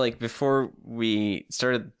 I know, like, before we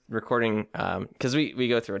started recording, because we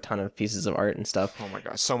go through a ton of pieces of art and stuff. Oh my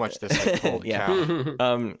gosh, so much this week. Holy Yeah.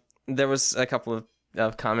 cow. There was a couple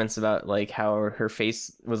of comments about, like, how her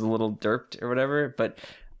face was a little derped or whatever, but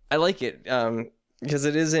I like it, because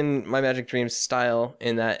it is in My Magic Dreams style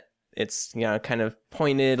in that it's, you know, kind of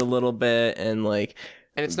pointed a little bit and, like...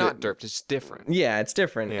 And it's not derped, it's different. Yeah, it's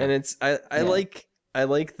different. Yeah. And it's... I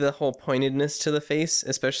like the whole pointedness to the face,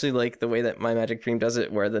 especially like the way that My Magic Dream does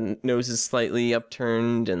it, where the nose is slightly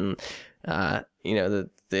upturned, and you know,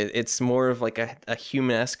 it's more of like a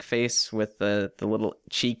human-esque face with the little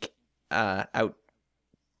cheek out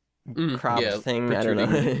crop thing. I don't know.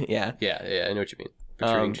 Yeah. Yeah, I know what you mean.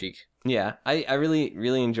 Protruding cheek. Yeah, I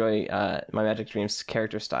really enjoy My Magic Dream's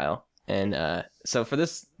character style, and so for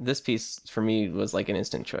this piece for me was like an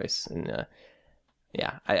instant choice, and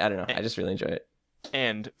yeah, I don't know, I just really enjoy it.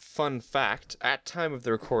 And fun fact, at time of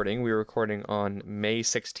the recording, we were recording on May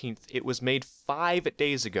 16th. It was made 5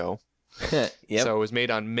 days ago. Yep. So it was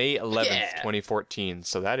made on May 11th, 2014.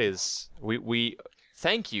 So that is, we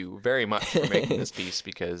thank you very much for making this piece,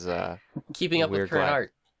 because Keeping up we're with current glad.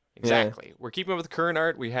 art. Exactly. We're keeping up with current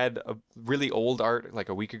art. We had a really old art like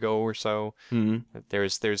a week ago or so. Mm-hmm.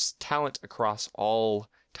 There's talent across all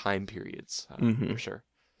time periods, for sure.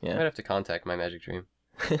 Yeah. I might have to contact My Magic Dream.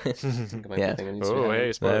 Think about Yeah. something I need to Oh, have. hey,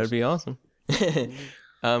 That suppose. would be awesome.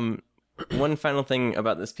 One final thing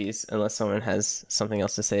about this piece, unless someone has something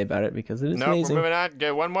else to say about it, because it is No, we're amazing. moving on.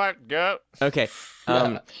 Go one more. Go. Okay.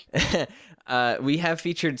 We have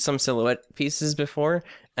featured some silhouette pieces before,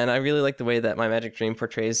 and I really like the way that My Magic Dream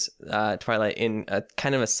portrays Twilight in a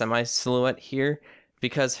kind of a semi-silhouette here,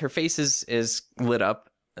 because her face is lit up.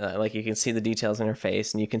 Like, you can see the details in her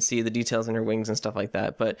face, and you can see the details in her wings and stuff like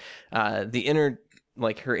that. But the inner,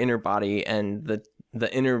 like her inner body and the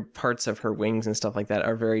inner parts of her wings and stuff like that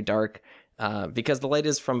are very dark, because the light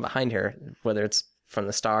is from behind her, whether it's from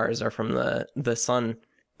the stars or from the sun.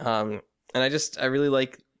 And I really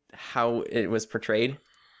like how it was portrayed,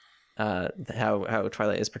 how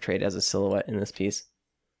Twilight is portrayed as a silhouette in this piece.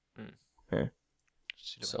 Yeah.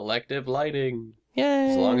 Selective lighting.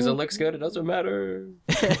 Yay! As long as it looks good, it doesn't matter.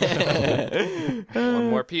 One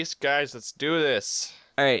more piece, guys. Let's do this.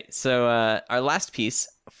 All right, so our last piece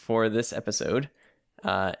for this episode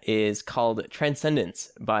is called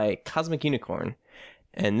Transcendence by Cosmic Unicorn,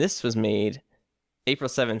 and this was made April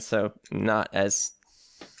 7th, so not as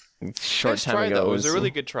short Nice time try, ago. though. It was a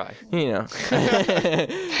really good try. You know,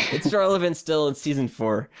 it's relevant still in season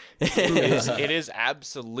 4. It is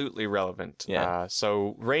absolutely relevant. Yeah.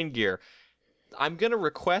 So rain gear. I'm gonna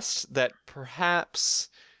request that perhaps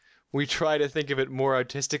we try to think of it more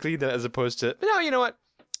artistically than as opposed to. No, you know what?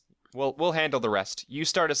 We'll handle the rest. You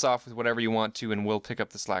start us off with whatever you want to, and we'll pick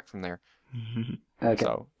up the slack from there. Okay.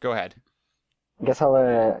 So go ahead. I guess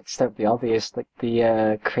I'll start with the obvious, like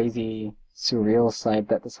the crazy surreal side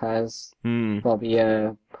that this has. With all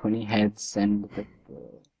the pony heads and the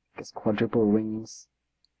I guess quadruple wings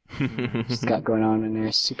she's got going on in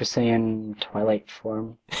her Super Saiyan Twilight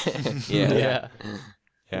form. Yeah.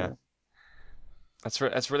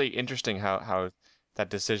 That's really interesting how that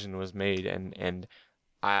decision was made, and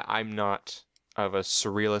I'm not of a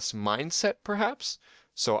surrealist mindset perhaps,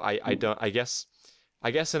 so I don't I guess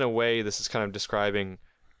in a way this is kind of describing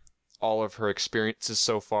all of her experiences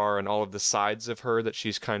so far and all of the sides of her that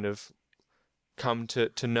she's kind of come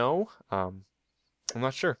to know. I'm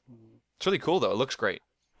not sure. It's really cool though. It looks great.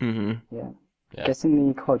 Yeah. Guessing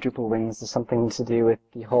the quadruple wings is something to do with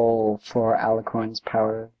the whole Flora Alicorn's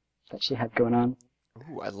power that she had going on.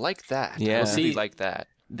 Ooh, I like that. Yeah. I Well, really see, like that.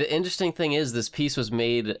 The interesting thing is this piece was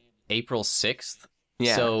made April 6th.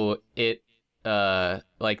 Yeah. So it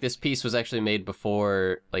like this piece was actually made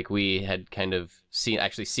before like we had kind of seen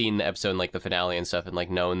the episode and like the finale and stuff and like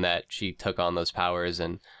known that she took on those powers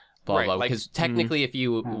and blah Right, blah. like- Because technically if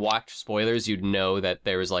you watch spoilers you'd know that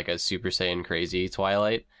there was like a Super Saiyan crazy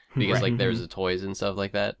Twilight because Right. like there was the toys and stuff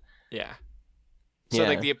like that. Yeah. So Yeah.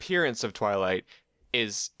 like the appearance of Twilight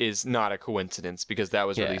is not a coincidence because that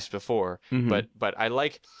was Yeah. released before. But I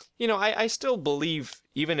like, I still believe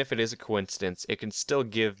even if it is a coincidence, it can still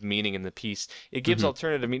give meaning in the piece. It gives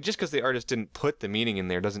alternative meaning. Just because the artist didn't put the meaning in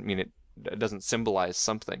there doesn't mean it doesn't symbolize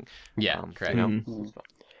something. Yeah, correct.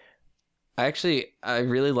 I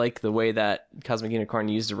really like the way that Cosmic Unicorn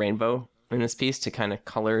used a rainbow in this piece to kind of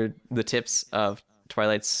color the tips of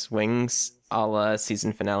Twilight's wings, a la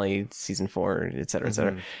season finale, season 4, etc.,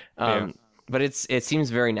 etc. Yeah. But it seems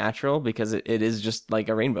very natural because it is just like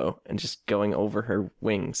a rainbow and just going over her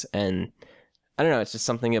wings. And I don't know, it's just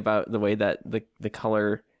something about the way that the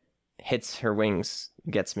color hits her wings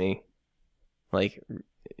gets me, like,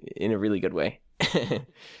 in a really good way.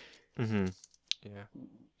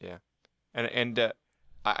 Yeah. And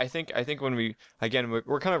I think when we're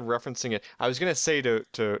kind of referencing it. I was gonna say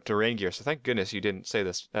to Rain Gear, so thank goodness you didn't say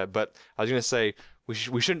this. But I was gonna say we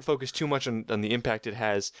shouldn't focus too much on the impact it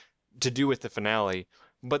has to do with the finale.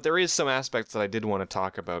 But there is some aspects that I did want to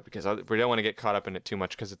talk about because we don't want to get caught up in it too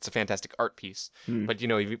much because it's a fantastic art piece. But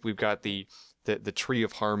we've got the tree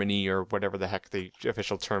of harmony or whatever the heck the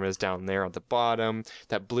official term is down there at the bottom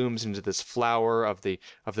that blooms into this flower of the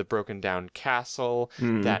broken down castle.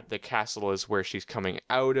 That the castle is where she's coming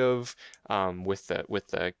out of, with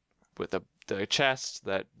the chest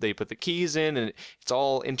that they put the keys in, and it's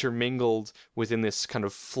all intermingled within this kind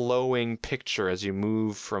of flowing picture as you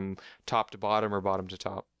move from top to bottom or bottom to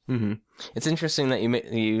top. It's interesting that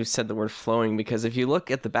you said the word flowing because if you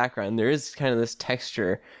look at the background, there is kind of this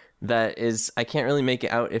texture that is, I can't really make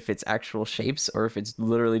it out if it's actual shapes or if it's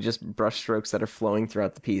literally just brush strokes that are flowing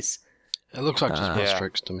throughout the piece. It looks like just brush Yeah.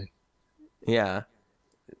 strokes to me. Yeah.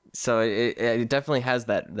 So it definitely has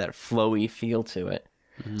that flowy feel to it.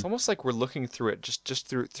 It's almost like we're looking through it just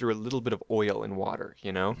through a little bit of oil and water,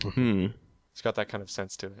 It's got that kind of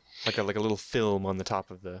sense to it, like a little film on the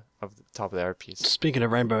top of the art piece. Speaking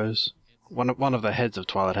of rainbows, one of the heads of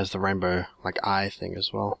Twilight has the rainbow like eye thing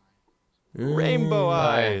as well. Rainbow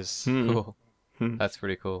eyes. Cool. That's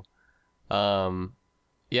pretty cool.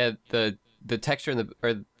 Yeah, the texture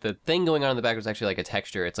the thing going on in the background is actually like a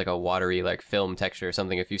texture. It's like a watery like film texture or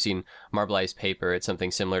something. If you've seen marbleized paper, it's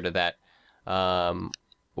something similar to that.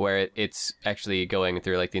 Where it's actually going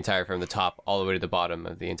through like the entire from the top all the way to the bottom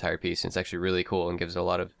of the entire piece. And it's actually really cool and gives it a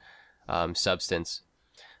lot of substance.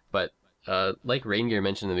 But like Raingear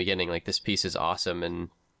mentioned in the beginning, like this piece is awesome and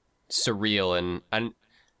surreal, and I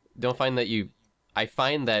don't find that I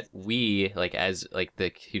find that we like as like the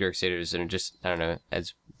Cutie Art Crusaders and just I don't know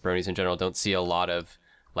as bronies in general don't see a lot of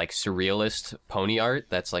like surrealist pony art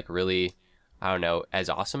that's like really I don't know as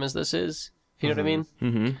awesome as this is. If you know what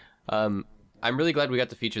I mean? I'm really glad we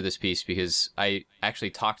got to feature this piece because I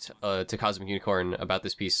actually talked to Cosmic Unicorn about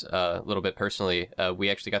this piece a little bit personally.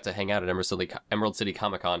 We actually got to hang out at Emerald City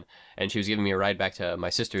Comic Con, and she was giving me a ride back to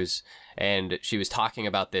my sister's, and she was talking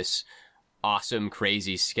about this awesome,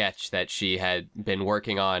 crazy sketch that she had been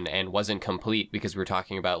working on and wasn't complete because we were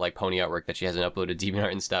talking about like pony artwork that she hasn't uploaded to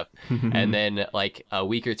DeviantArt and stuff. And then like a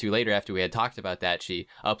week or two later after we had talked about that, she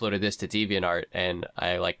uploaded this to DeviantArt, and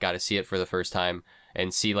I like got to see it for the first time.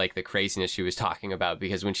 and see like the craziness she was talking about,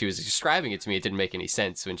 because when she was describing it to me, it didn't make any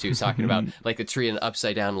sense when she was talking about like the tree and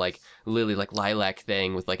upside down like lily like lilac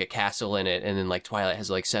thing with like a castle in it, and then like Twilight has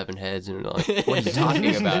like 7 heads, and like, what are you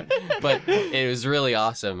talking about? But it was really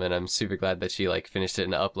awesome, and I'm super glad that she like finished it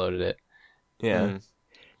and uploaded it. Yeah.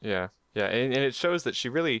 Yeah, and it shows that she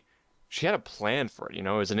had a plan for it, you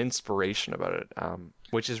know, as an inspiration about it,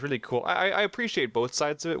 which is really cool. I appreciate both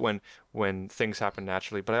sides of it when things happen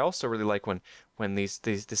naturally, but I also really like when this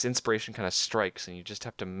inspiration kind of strikes and you just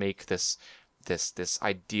have to make this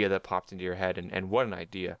idea that popped into your head, and what an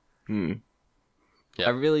idea. I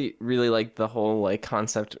really, really like the whole like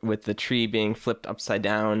concept with the tree being flipped upside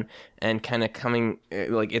down and kind of coming,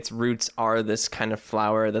 like its roots are this kind of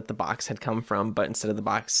flower that the box had come from, but instead of the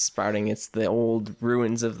box sprouting, it's the old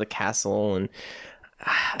ruins of the castle, and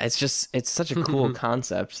it's such a cool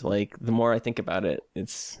concept. Like the more I think about it,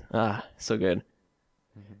 it's so good.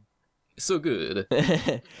 So good.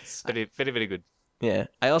 It's very, very, very good. Yeah,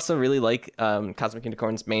 I also really like Cosmic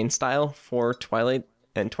Unicorn's main style for Twilight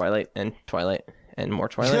and Twilight and Twilight. And more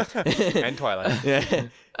Twilight. And Twilight. Yeah.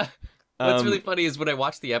 What's really funny is when I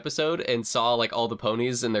watched the episode and saw like all the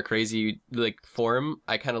ponies in their crazy like form,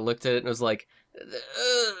 I kind of looked at it and was like,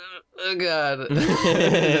 oh god.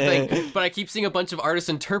 But I keep seeing a bunch of artists'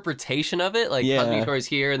 interpretation of it, like Cosmic Unicorn's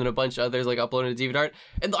here, and then a bunch of others like uploading to DeviantArt,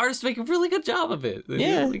 and the artists make a really good job of it. They do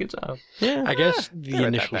a really good job. Yeah. I guess the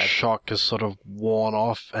initial shock has sort of worn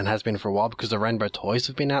off and has been for a while because the rainbow toys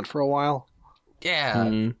have been out for a while.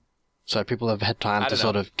 Yeah. So people have had time to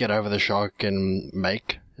sort of get over the shock and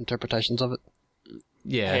make interpretations of it.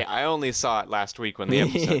 Yeah. Hey, I only saw it last week when the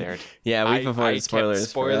episode aired. Yeah, we've avoided spoilers.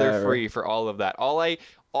 Spoiler free for all of that. All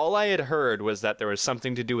I had heard was that there was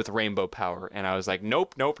something to do with rainbow power, and I was like,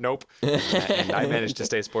 nope. And I managed to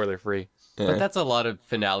stay spoiler free. But that's a lot of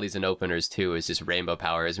finales and openers too, is just rainbow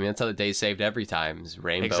powers. I mean, that's how the day saved every time. Is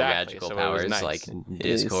rainbow magical powers, nice. like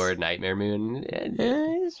Discord, Nightmare Moon,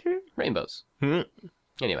 it's true. rainbows.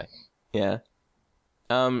 Anyway. Yeah.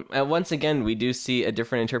 And once again, we do see a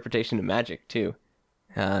different interpretation of magic too.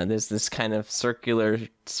 There's this kind of circular,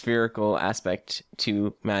 spherical aspect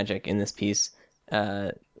to magic in this piece,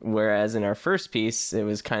 whereas in our first piece, it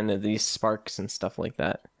was kind of these sparks and stuff like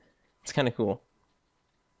that. It's kind of cool.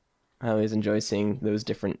 I always enjoy seeing those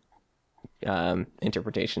different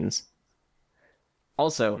interpretations.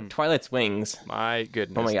 Also, Twilight's wings. My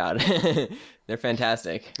goodness. Oh my god. They're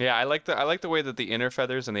fantastic. Yeah, I like the way that the inner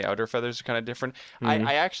feathers and the outer feathers are kind of different.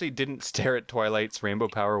 I actually didn't stare at Twilight's rainbow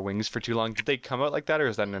power wings for too long. Did they come out like that, or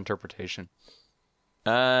is that an interpretation?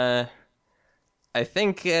 I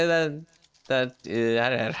think I think it's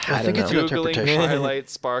an Googling interpretation. Twilight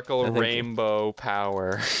sparkle rainbow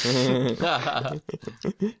power.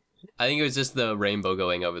 I think it was just the rainbow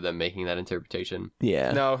going over them making that interpretation.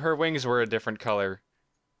 Yeah. No, her wings were a different color.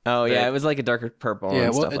 Oh yeah, it was like a darker purple. Yeah,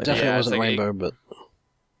 and well, stuff it like definitely Yeah, wasn't it's like rainbow, but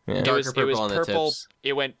Yeah. Darker It was purple on the purple. tips.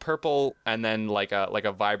 It went purple and then like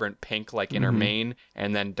a vibrant pink like in her mane,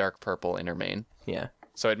 and then dark purple in her mane. Yeah.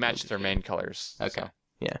 So it matched her main colors. Okay. So,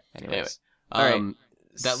 Yeah. anyways. Anyway. right.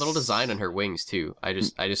 That little design on her wings too. I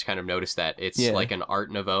just kind of noticed that it's like an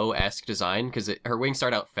Art Nouveau-esque design, because her wings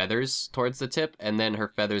start out feathers towards the tip, and then her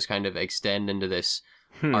feathers kind of extend into this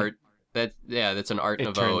art. That's an Art It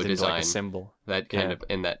Nouveau turns into design. like a symbol. That kind of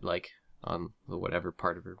in that like on the whatever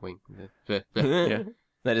part of her wing. Yeah.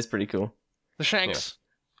 That is pretty cool. The shanks.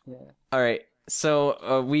 Yeah. All right.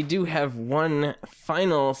 So we do have one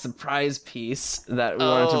final surprise piece that we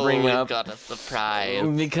wanted to bring up. got a surprise.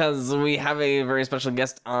 Because we have a very special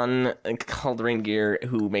guest on called Rain Gear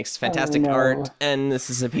who makes fantastic Oh, no. art, and this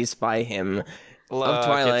is a piece by him. Look,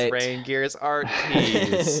 Twilight. it's Rain Gear's art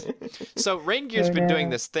piece. So Rain Gear's been doing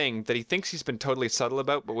this thing that he thinks he's been totally subtle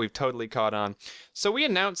about, but we've totally caught on. So we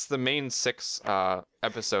announced the main 6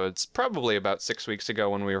 episodes probably about 6 weeks ago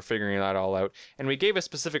when we were figuring that all out, and we gave a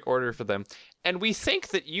specific order for them. And we think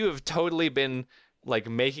that you have totally been like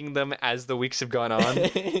making them as the weeks have gone on,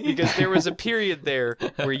 because there was a period there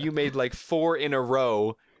where you made like 4 in a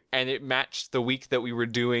row, and it matched the week that we were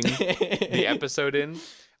doing the episode in.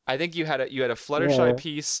 I think you had a Fluttershy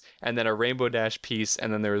piece, and then a Rainbow Dash piece,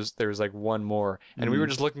 and then there was like one more, and we were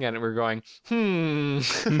just looking at it and we were going,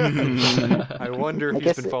 I wonder if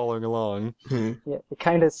he's been following along. Yeah, it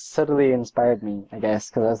kind of subtly inspired me, I guess,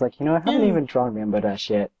 because I was like, I haven't even drawn Rainbow Dash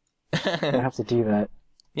yet. I have to do that.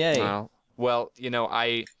 Yay. Well,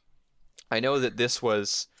 I know that this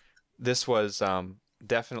was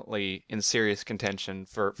definitely in serious contention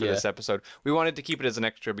for this episode. We wanted to keep it as an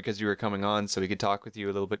extra because you were coming on, so we could talk with you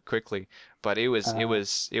a little bit quickly. But it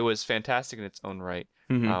was fantastic in its own right.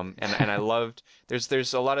 And I loved.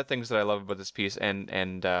 There's a lot of things that I love about this piece,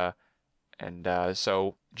 and And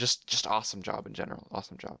so just awesome job in general.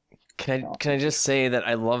 Awesome job. Can I just say that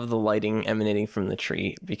I love the lighting emanating from the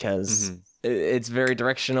tree because it's very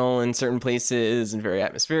directional in certain places and very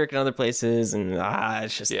atmospheric in other places, and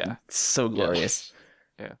it's just so glorious.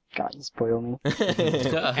 Yeah. God, you spoil me.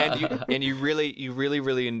 And you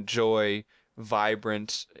really enjoy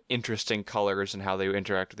vibrant, interesting colors and how they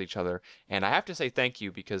interact with each other. And I have to say thank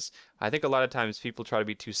you, because I think a lot of times people try to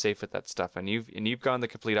be too safe with that stuff, and you've gone the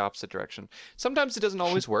complete opposite direction. Sometimes it doesn't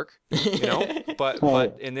always work,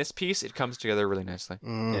 but in this piece it comes together really nicely.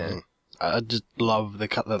 Yeah. I just love the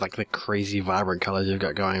the crazy vibrant colors you've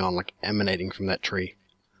got going on, like emanating from that tree.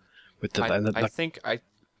 With the, I think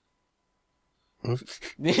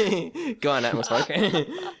Go on, Atmospark.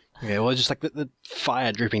 yeah, well, just like the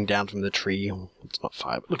fire dripping down from the tree. It's not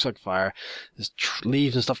fire, but it looks like fire. There's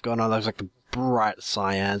leaves and stuff going on. There's like the bright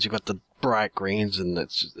cyans. You've got the bright greens, and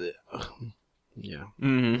it's just, yeah.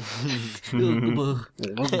 I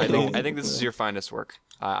think this is your finest work.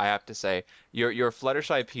 I have to say, your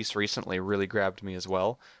Fluttershy piece recently really grabbed me as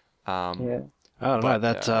well. Yeah. I don't know.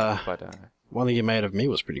 That one that you made of me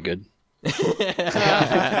was pretty good. I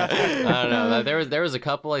don't know. There was a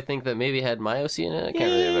couple I think that maybe had my OC in it. I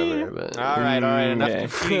can't really remember. But all right.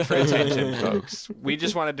 Enough competing for attention, folks. We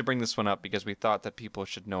just wanted to bring this one up because we thought that people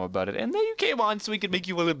should know about it, and then you came on so we could make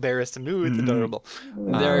you a little embarrassed. And ooh, it's adorable.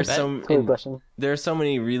 There are so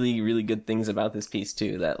many really good things about this piece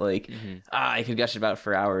too that I could gush about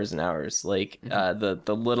for hours and hours. Like the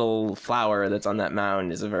little flower that's on that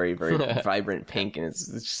mound is a very vibrant pink, and it's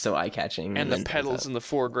just so eye catching. And the petals in the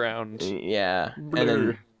foreground. Yeah, and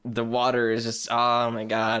then the water is just oh my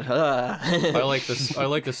god. I like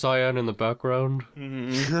the cyan in the background.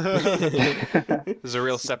 There's a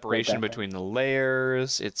real separation between the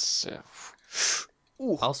layers. It's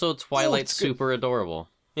also Twilight's super adorable.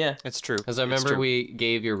 Yeah, it's true. Because I remember we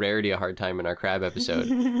gave your rarity a hard time in our crab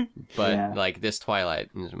episode, but like this Twilight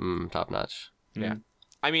is top notch. Yeah,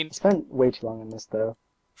 I mean, I spent way too long on this though.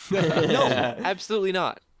 No, absolutely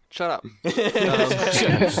not. Shut up.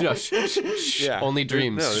 Yeah. Only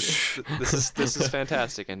dreams. No, this is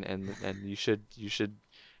fantastic, and you should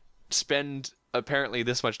spend apparently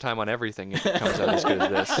this much time on everything if it comes out as good as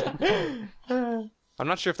this. I'm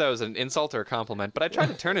not sure if that was an insult or a compliment, but I tried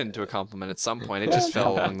to turn it into a compliment at some point. It just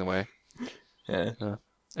fell along the way. Yeah.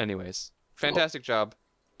 Anyways, fantastic job,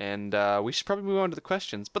 and we should probably move on to the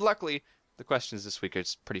questions. But luckily, the questions this week are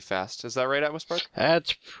pretty fast. Is that right, Atmospark?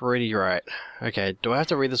 That's pretty right. Okay, do I have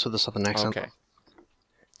to read this with a southern accent? Okay.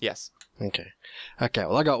 Yes. Okay. Okay,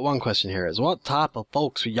 well, I got one question here. Is what type of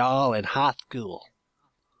folks were y'all in high school?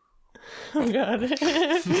 Oh, God.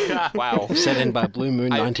 Wow. Set in by Blue Moon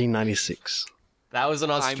 1996. That was an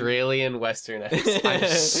Australian Western accent. I'm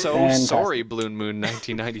so sorry, Blue Moon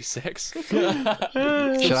 1996.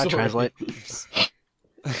 Should I translate?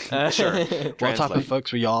 Sure. What type of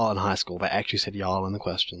folks were y'all in high school? They actually said y'all in the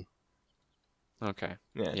question. Okay.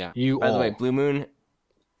 Yeah. You By all. the way, Blue Moon,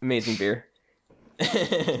 amazing beer. No,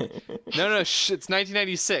 it's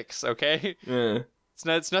 1996. Okay.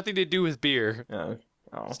 It's nothing to do with beer. Oh.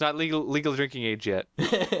 It's not legal drinking age yet.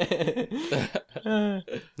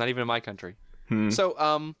 Not even in my country. So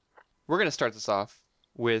we're gonna start this off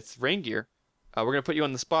with rain gear. We're going to put you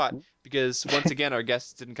on the spot because, once again, our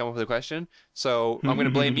guests didn't come up with a question. So I'm going to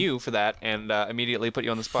blame you for that and immediately put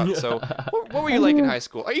you on the spot. So what were you like in high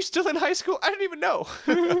school? Are you still in high school? I don't even know.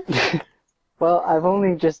 Well, I've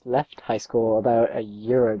only just left high school about a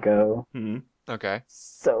year ago. Okay.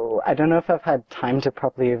 So I don't know if I've had time to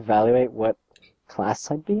properly evaluate what class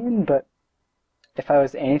I'd be in, but if I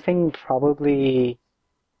was anything, probably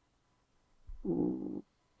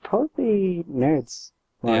nerds.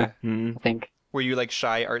 Yeah. I think. Were you like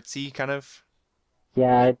shy, artsy kind of?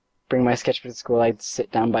 Yeah, I'd bring my sketchbook to school. I'd sit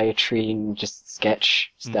down by a tree and just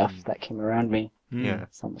sketch stuff that came around me. Yeah.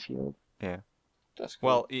 It's on the field. Yeah. That's cool.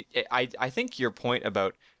 Well, I think your point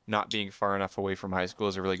about not being far enough away from high school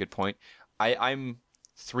is a really good point. I'm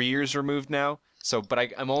 3 years removed now, but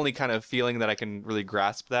I'm only kind of feeling that I can really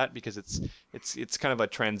grasp that because it's kind of a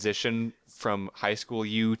transition from high school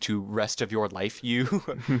you to rest of your life you.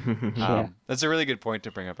 That's a really good point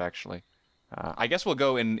to bring up, actually. I guess we'll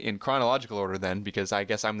go in chronological order then, because I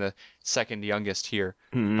guess I'm the second youngest here.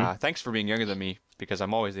 Thanks for being younger than me, because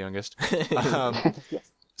I'm always the youngest.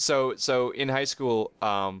 Yes. So in high school,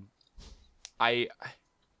 I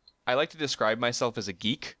like to describe myself as a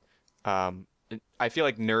geek. I feel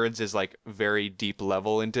like nerds is like very deep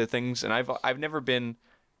level into things, and I've never been,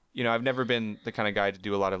 I've never been the kind of guy to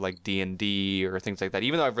do a lot of like D&D or things like that,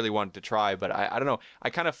 even though I've really wanted to try. But I don't know, I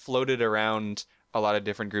kind of floated around a lot of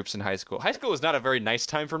different groups in high school. High school was not a very nice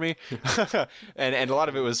time for me, and a lot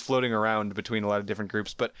of it was floating around between a lot of different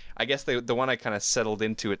groups. But I guess the one I kind of settled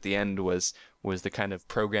into at the end was the kind of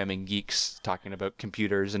programming geeks talking about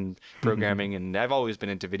computers and programming, and I've always been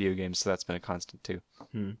into video games, so that's been a constant too.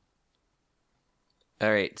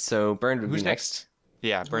 All right, so Burned would Who's be next?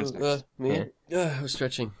 Yeah, Burns next. Me? Yeah, I was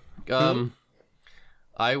stretching.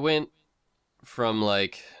 I went from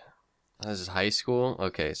like, this is high school?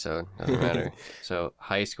 Okay, so it doesn't matter. So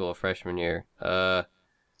high school, freshman year. Oh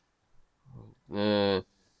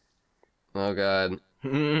god.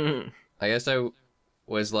 I guess I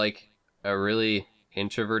was like a really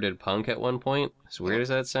introverted punk at one point. As weird as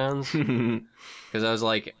that sounds. Because I was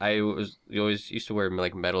like, you always used to wear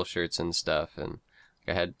like metal shirts and stuff, and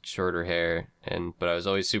I had shorter hair, but I was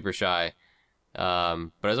always super shy. But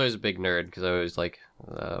I was always a big nerd because I was like,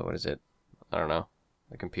 what is it? I don't know,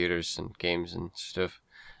 like computers and games and stuff.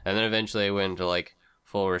 And then eventually I went into like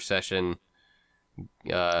full recession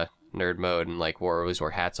nerd mode and like always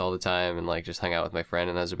wore hats all the time and like just hung out with my friend,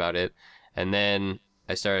 and that's about it. And then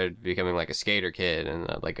I started becoming like a skater kid, and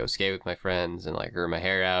I'd like go skate with my friends and like grew my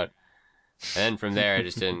hair out. And then from there I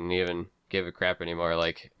just didn't even give a crap anymore.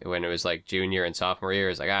 Like when it was like junior and sophomore year,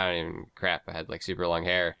 it was like I don't even crap. I had like super long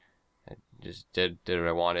hair. I just did what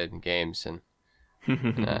I wanted in games, and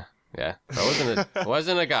yeah. I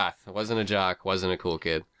wasn't a goth. I wasn't a jock. Wasn't a cool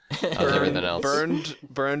kid. I was everything else.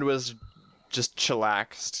 Burned was just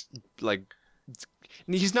chillaxed. Like,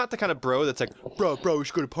 he's not the kind of bro that's like, bro, we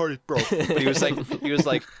should go to parties, bro. But he was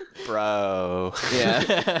like, bro.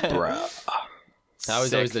 Yeah. Bro. I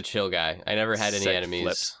was Sick. always the chill guy. I never had any Sick enemies.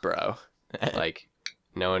 flips, bro. Like,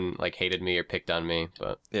 no one like hated me or picked on me.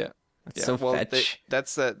 But Yeah. So fetch.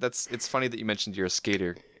 It's funny that you mentioned you're a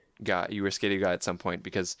skater guy. You were a skater guy at some point,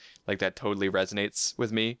 because like that totally resonates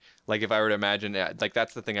with me. Like if I were to imagine, like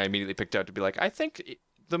that's the thing I immediately picked out to be like, I think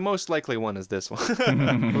the most likely one is this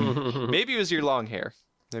one. Maybe it was your long hair.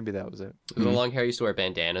 Maybe that was it. the long hair, I used to wear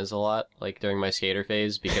bandanas a lot, like during my skater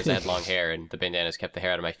phase, because I had long hair and the bandanas kept the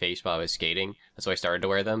hair out of my face while I was skating. That's why I started to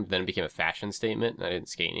wear them. Then it became a fashion statement, and I didn't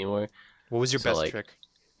skate anymore. What was your So, best like, trick?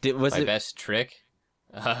 My best trick?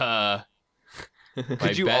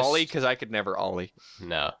 Could you ollie? Because I could never ollie.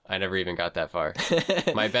 No, I never even got that far.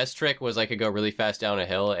 My best trick was I could go really fast down a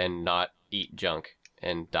hill and not eat junk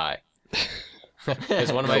and die.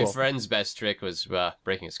 Because one of my friend's best trick was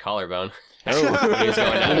breaking his collarbone. When he was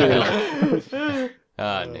going down a hill.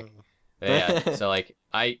 Nick. But yeah, so like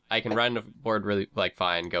I can ride the board really like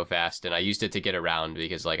fine, go fast, and I used it to get around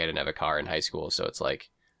because like I didn't have a car in high school, so it's like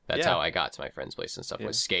that's how I got to my friend's place and stuff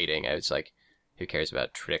was skating. I was like, who cares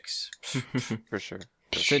about tricks? For sure.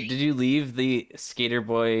 So did you leave the skater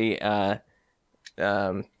boy He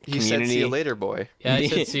said, community? "See you later, boy." Yeah,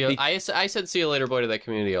 I said see you later, boy, to that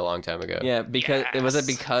community a long time ago. Yeah, because was it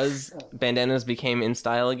because bandanas became in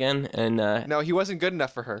style again? And No, he wasn't good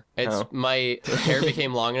enough for her. My hair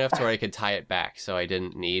became long enough to where I could tie it back, so I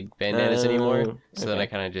didn't need bandanas anymore. So then I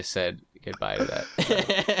kind of just said goodbye to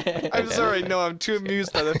that. I'm sorry, no, I'm too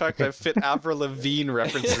amused by the fact that I fit Avril Lavigne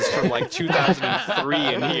references from like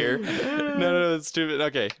 2003 in here. No, that's stupid.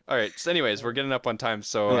 Okay, all right. So anyways, we're getting up on time,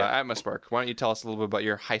 so Atmospark, why don't you tell us a little bit about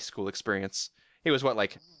your high school experience? It was what,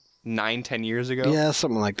 like 9-10 years ago? Yeah,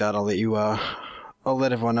 something like that. I'll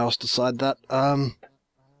let everyone else decide that. I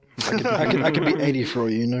could be 80 for all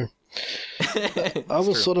you know. I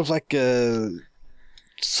was sort of like a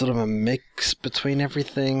mix between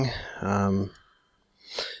everything. I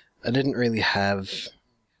didn't really have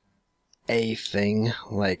a thing.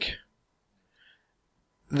 Like,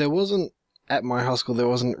 at my high school, there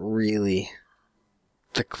wasn't really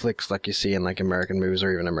the cliques like you see in like American movies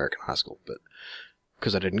or even American high school, but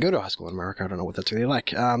because I didn't go to high school in America, I don't know what that's really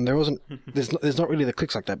like. There's not really the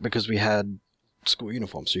cliques like that because we had school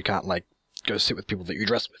uniforms, so you can't like go sit with people that you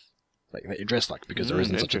dress with, like that you dress like, because there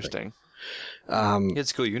isn't such a thing. You had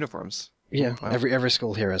school uniforms. Yeah, wow. every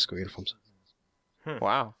school here has school uniforms.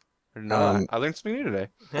 Wow. I didn't know that. I learned something new today.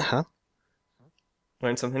 Uh-huh.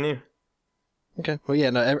 learned something new. Okay. Well, yeah,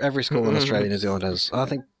 no, every school in Australia and New Zealand has. I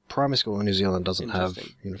think primary school in New Zealand doesn't have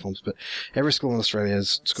uniforms, but every school in Australia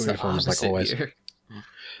has school uniforms, like always.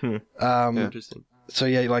 Interesting. So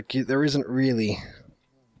yeah, like there isn't really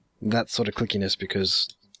that sort of clickiness because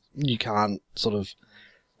you can't sort of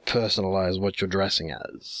personalize what you're dressing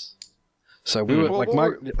as. So we were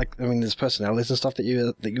there's personalities and stuff that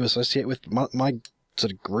you associate with. My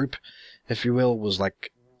sort of group, if you will, was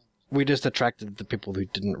like we just attracted the people who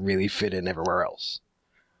didn't really fit in everywhere else.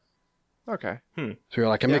 Okay. So we were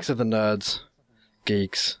like a mix of the nerds,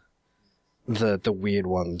 geeks, the weird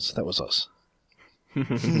ones. That was us.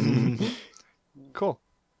 Cool.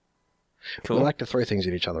 Cool. We like to throw things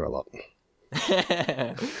at each other a lot.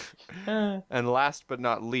 And last but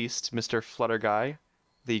not least, Mr. Flutter Guy,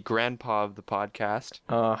 the grandpa of the podcast,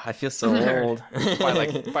 Oh, I feel so old.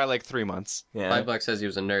 by like 3 months. Yeah. $5 says he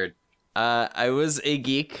was a nerd. I was a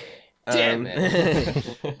geek. Damn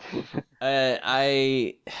it.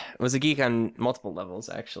 I was a geek on multiple levels,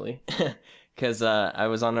 actually, because I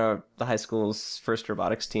was on the high school's first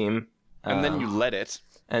robotics team. And then you led it.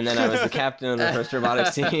 And then I was the captain of the first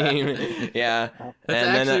robotics team. Yeah. That's and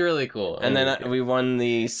actually then, really cool. And then we won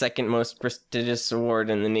the second most prestigious award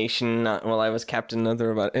in the nation while I was captain of the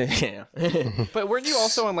robotics. Yeah. But weren't you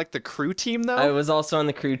also on like the crew team though? I was also on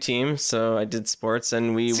the crew team, so I did sports,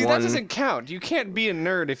 and we See, won. that doesn't count. You can't be a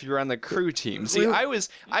nerd if you're on the crew team. See, I was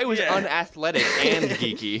unathletic and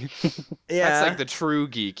geeky. Yeah. That's like the true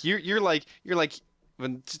geek. You're like.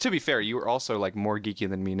 To be fair, you were also like more geeky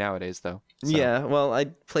than me nowadays, though. So. Yeah, well, I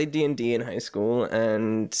played D&D in high school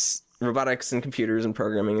and robotics and computers and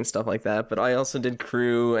programming and stuff like that, but I also did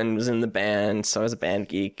crew and was in the band, so I was a band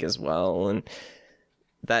geek as well, and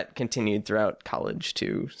that continued throughout college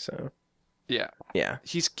too, so Yeah. yeah.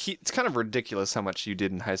 It's kind of ridiculous how much you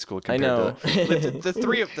did in high school I compared know. to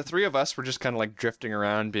the three of us were just kind of like drifting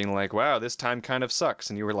around being like, wow, this time kind of sucks,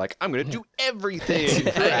 and you were like, I'm going to do everything.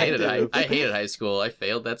 I hated high school. I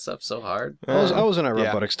failed that stuff so hard. I was in a Yeah,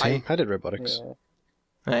 robotics team. I did robotics. Yeah.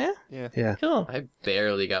 Oh, yeah? Yeah. Yeah. Cool. I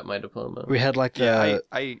barely got my diploma. We had like the Yeah,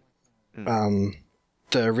 I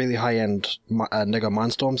the really high end Lego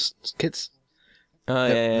Mindstorms kits. Oh,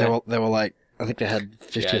 They yeah. were like, I think they had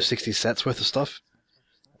 50 or 60 sets worth of stuff.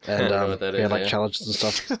 And know what that we had is, like yeah. challenges and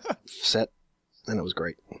stuff set, and it was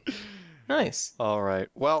great. Nice. All right.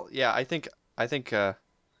 Well, yeah, I think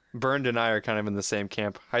Burned and I are kind of in the same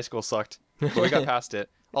camp. High school sucked, but we got past it.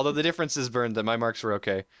 Although the difference is, Burned, that my marks were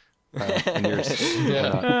okay, and yours were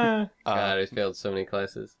not. God, I failed so many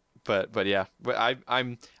classes. But yeah, but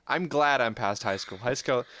I'm glad I'm past high school. High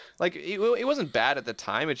school, like it wasn't bad at the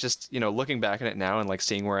time. It's just, looking back at it now and like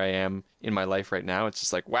seeing where I am in my life right now, it's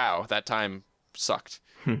just like, wow, that time sucked.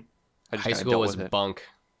 I just High kinda school dealt was with it. bunk.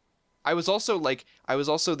 I was also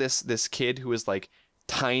this kid who was like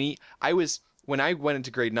tiny. When I went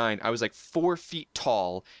into grade 9, I was like 4 feet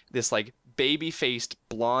tall. This like baby-faced,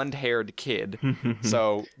 blonde-haired kid.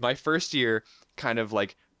 So my first year kind of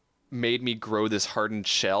like made me grow this hardened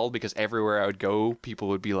shell, because everywhere I would go, people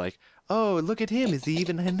would be like, "Oh, look at him! Is he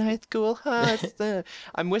even in high school? Huh?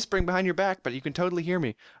 I'm whispering behind your back, but you can totally hear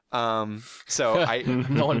me." So I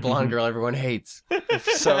No one blonde girl everyone hates.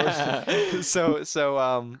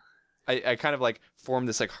 I kind of like formed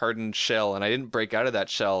this like hardened shell, and I didn't break out of that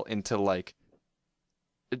shell until like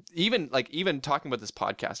even talking about this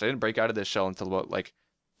podcast, I didn't break out of this shell until about like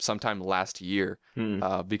sometime last year,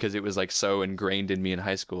 because it was like so ingrained in me in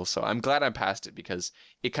high school. So I'm glad I'm past it, because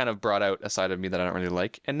it kind of brought out a side of me that I don't really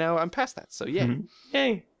like, and now I'm past that. So yeah.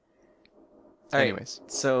 Yay. All right, Anyways,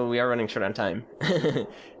 so we are running short on time.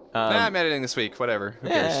 I'm editing this week. Whatever. Who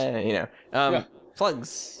cares? Yeah.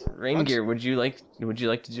 Plugs. Rain Gear, would you like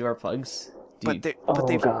to do our plugs? But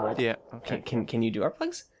they've God. yeah. Okay. Can you do our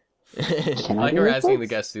plugs? Can I Like do we're those asking the plugs?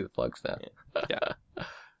 guests to do the plugs now. Yeah.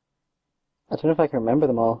 I don't know if I can remember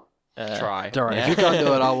them all. Try. All right, Yeah. if you can't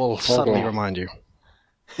do it, I will subtly Okay. remind you.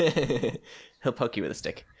 He'll poke you with a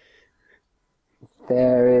stick.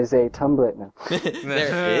 There is a Tumblr now.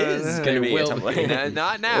 There is going to be a will Tumblr. be.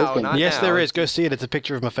 Not now. Not Yes, now. there is. Go see it. It's a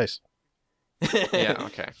picture of my face. Yeah.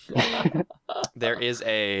 Okay. There is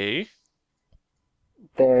a.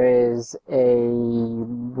 There is a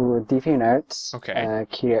DeviantArt, Okay.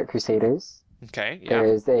 Cutie Art Crusaders. Okay. There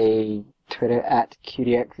Yeah. is a Twitter at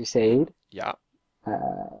Cutie Art Crusade. Yeah. A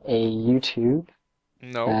YouTube.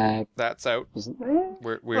 No, that's out. Isn't there?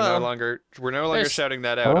 We're Well, no longer there's- shouting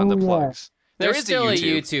that out on the Oh, yeah. plugs. There There's is still a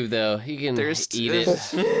YouTube. though. You can There's eat it.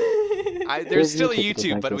 There's There's still a YouTube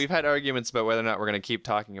YouTube, like but this. we've had arguments about whether or not we're going to keep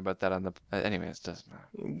talking about that on the. Anyways, it doesn't matter.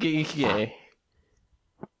 Okay.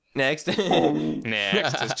 Next. And,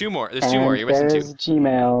 Next, there's two more. There's two more. You're missing there's two.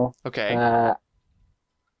 Gmail. Okay.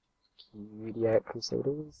 Cutie Art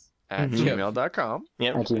Crusaders At Mhm. gmail.com.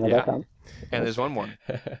 Yep. at gmail.com. And there's one more.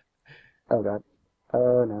 Oh god.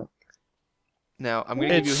 Oh no. Now, I'm going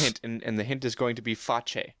to give you a It's- hint, and the hint is going to be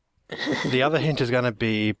Face. The other hint is going to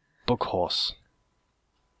be book horse.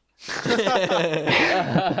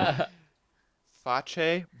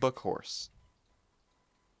 Face Book Horse.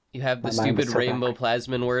 You have the My mind was stupid so rainbow blank.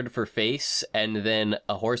 plasmin word for face, and then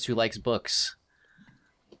a horse who likes books.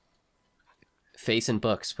 Face and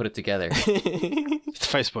books, put it together. It's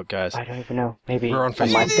Facebook, guys. I don't even know. Maybe We're on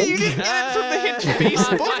Facebook. MySpace? You didn't get it from the hint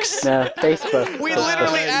Facebooks? No, Facebook. We Facebook.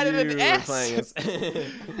 literally added an You were S. playing us.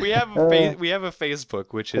 We have we have a Facebook,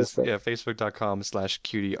 which is Facebook.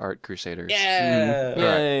 facebook.com/Cutie Art Crusaders. Yeah. All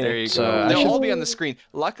right, there you So, go. I They'll should- all be on the screen.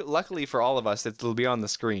 Luckily for all of us, it'll be on the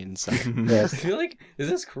screen. So. I Yes. feel like, is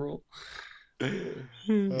this cruel? No,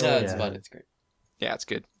 it's yeah. fun. It's great. Yeah, it's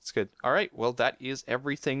good. It's good. All right. Well, that is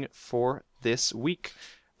everything for this week.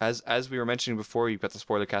 As we were mentioning before, you've got the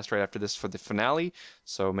spoiler cast right after this for the finale.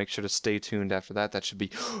 So make sure to stay tuned after that. That should be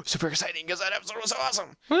super exciting because that episode was so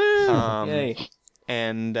awesome. Yay.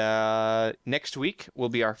 And next week will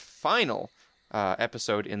be our final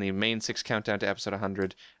episode in the main 6 countdown to episode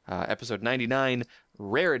 100, episode 99,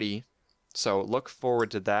 Rarity. So look forward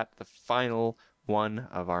to that. The final one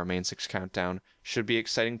of our main 6 countdown should be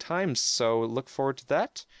exciting times. So look forward to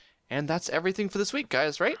that. And that's everything for this week,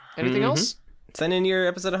 guys, right? Anything else? Send in your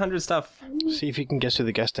episode 100 stuff. See if you can guess who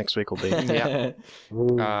the guest next week will be. Yeah.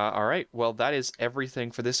 Ooh. All right. Well, that is everything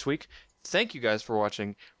for this week. Thank you guys for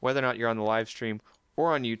watching. Whether or not you're on the live stream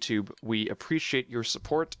or on YouTube, we appreciate your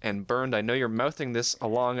support. And Burned, I know you're mouthing this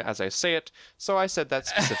along as I say it, so I said that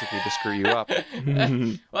specifically to screw you up.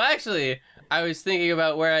 Well, actually, I was thinking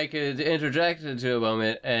about where I could interject into a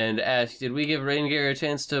moment and ask, did we give Raingear a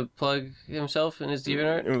chance to plug himself in his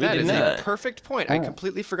DeviantArt? We That did is not. a perfect point. I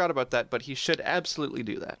completely forgot about that, but he should absolutely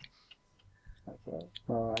do that. Okay.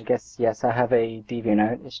 Well, I guess, yes, I have a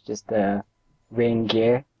DeviantArt. It's just Rain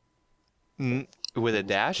Gear With a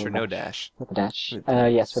dash or no dash? with a dash.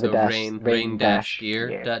 Yes, with So a dash.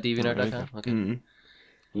 rain-gear.deviantart.com. Okay. Mm.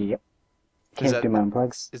 Yep. Is Can't that- do my own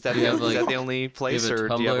plugs. Is that, Do you have, is like- that the only Do you place, have a or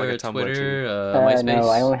Tumblr, do you have like a Tumblr Twitter, too? MySpace? No,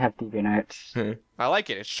 I only have DeviantArt. I like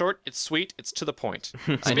it. It's short, it's sweet, it's to the point.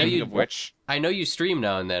 I know Speaking you- of which, I know you stream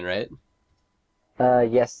now and then, right?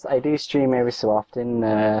 Yes, I do stream every so often.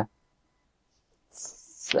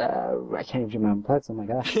 I can't even do my own plugs. Oh my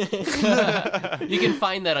gosh. You can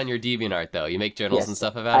find that on your DeviantArt, though. You make journals Yes, and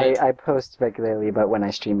stuff about it. I post regularly, but when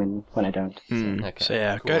I stream and when I don't. Mm. Okay. So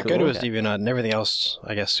yeah, Cool. go to his Okay. DeviantArt and everything else.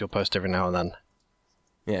 I guess you'll post every now and then.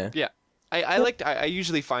 Yeah. I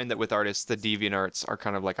usually find that with artists, the DeviantArts are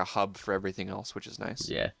kind of like a hub for everything else, which is nice.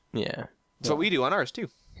 Yeah. Yeah. That's what we do on ours too.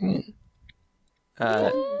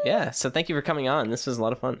 Yeah. So thank you for coming on. This was a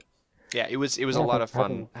lot of fun. Yeah, it was a Yeah, lot of thanks for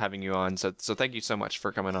having fun me. having you on. So thank you so much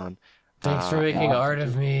for coming on. Thanks for making art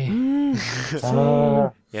of me.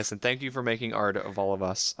 Yes, and thank you for making art of all of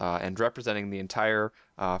us and representing the entire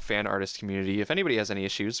fan artist community. If anybody has any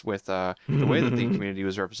issues with the way that the community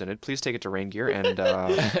was represented, please take it to Raingear, and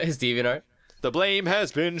His DeviantArt. the blame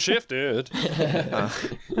has been shifted.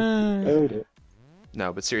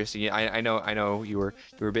 No, but seriously, I know you were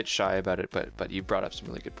a bit shy about it, but you brought up some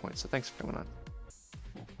really good points. So thanks for coming on.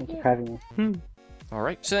 Thank you for having me. All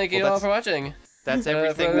right. So thank you Well, all for watching. That's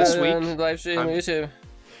everything For this everyone on week. Live stream on I'm- YouTube.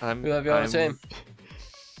 We love you all the same.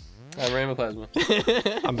 I'm Rainbow Plasma.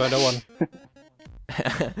 I'm Bono1.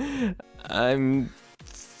 I'm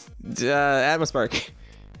Atmospark.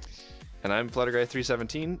 And I'm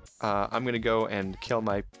Flutterguy317. I'm gonna go and kill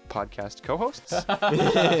my podcast co-hosts.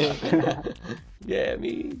 Yeah,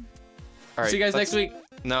 me. All right. See you guys next week.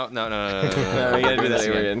 No. No, we gotta do that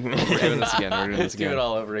again. We're doing this again. We're doing this Let's do it again.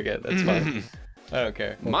 all over again. That's fine. I don't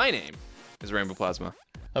care. My name is Rainbow Plasma.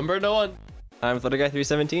 I'm Bird1. I'm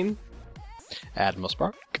Flutterguy317.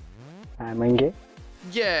 Atmospark. I'm Rain Gear.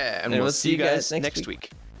 Yeah, and And we'll see you guys next week.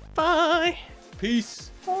 Bye.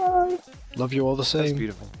 Peace. Love you all the That's same.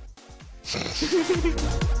 beautiful.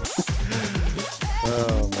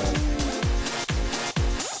 Oh man.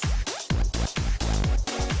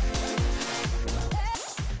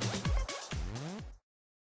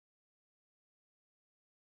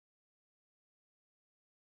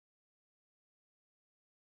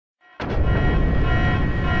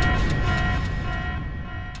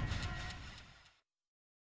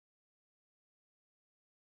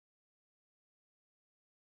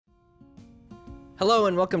 Hello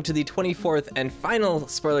and welcome to the 24th and final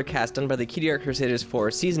spoiler cast done by the Cutie Art Crusaders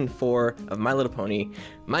for Season 4 of My Little Pony.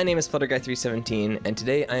 My name is Flutterguy317, and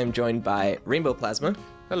today I am joined by Rainbow Plasma,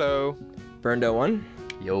 Hello. Burndo1,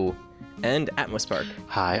 Yo. and Atmospark.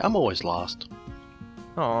 Hi, I'm always lost.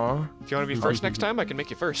 Aww. If you want to be first next time, I can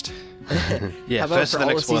make you first. Yeah, How about first for of the all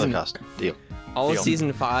next of season- spoiler cast. Deal. All of Deal.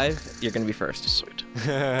 Season 5, you're going to be first. Sweet.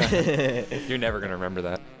 You're never gonna remember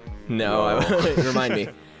that. No, I won't. Remind me.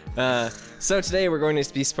 So today we're going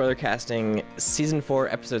to be spoiler casting Season 4,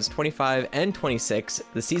 Episodes 25 and 26,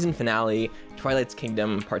 the season finale, Twilight's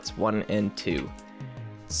Kingdom, Parts 1 and 2.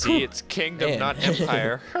 See, it's kingdom, Man. not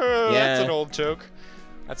empire. Yeah. That's an old joke.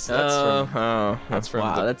 That's that's from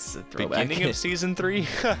wow, the that's a throwback. beginning of season 3.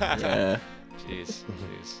 Yeah. Jeez.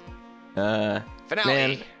 Man,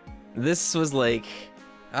 Finale. this was like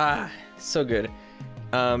so good.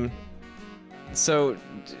 So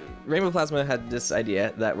Rainbow Plasma had this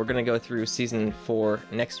idea that we're gonna go through season 4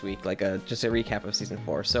 next week, like just a recap of season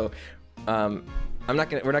 4. So we're not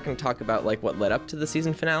gonna talk about like what led up to the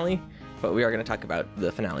season finale, but we are gonna talk about the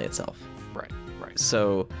finale itself. Right.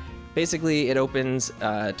 So basically it opens,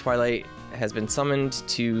 Twilight has been summoned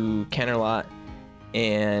to Canterlot,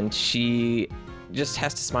 and she just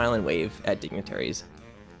has to smile and wave at dignitaries,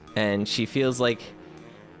 and she feels like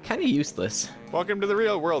kind of useless. Welcome to the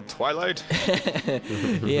real world, Twilight.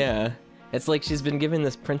 Yeah, it's like she's been given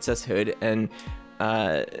this princess hood, and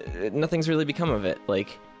nothing's really become of it.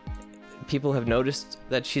 Like, people have noticed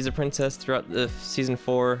that she's a princess throughout the season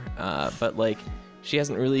 4, but like she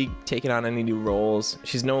hasn't really taken on any new roles.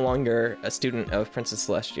 She's no longer a student of Princess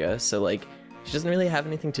Celestia, so like she doesn't really have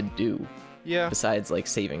anything to do. Yeah. Besides like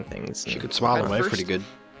saving things. She could smile At and wave first- pretty good.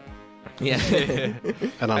 Yeah.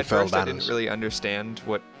 And At unfurl first, I didn't banners. really understand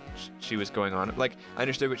what she was going on. Like, I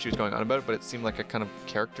understood what she was going on about, but it seemed like a kind of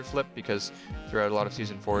character flip, because throughout a lot of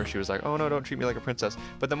season 4, she was like, "Oh no, don't treat me like a princess."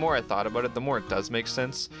 But the more I thought about it, the more it does make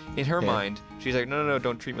sense. In her Yeah. mind, she's like, "No,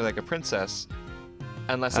 don't treat me like a princess,"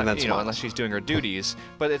 unless And then smiles. unless she's doing her duties.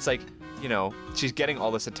 But it's like, she's getting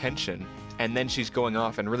all this attention, and then she's going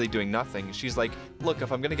off and really doing nothing. She's like, "Look,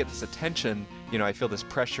 if I'm gonna get this attention, I feel this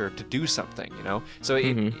pressure to do something." So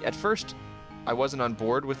at first, I wasn't on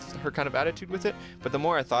board with her kind of attitude with it, but the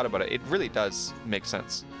more I thought about it, it really does make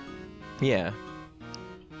sense. Yeah.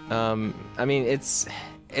 I mean, it's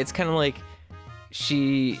kind of like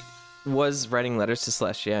she was writing letters to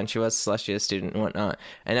Celestia, and she was Celestia's student and whatnot,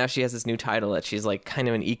 and now she has this new title that she's like kind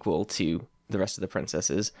of an equal to the rest of the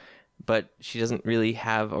princesses, but she doesn't really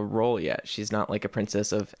have a role yet. She's not like a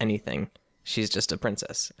princess of anything. She's just a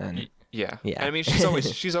princess, and Yeah. Yeah. I mean,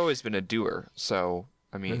 she's always been a doer, so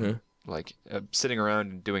I mean, like sitting around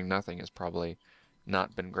and doing nothing has probably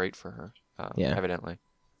not been great for her. Yeah. Evidently.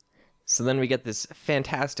 so then we get this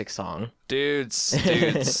fantastic song. Dudes,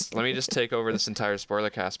 let me just take over this entire spoiler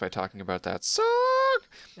cast by talking about that song.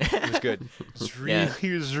 It was good. It was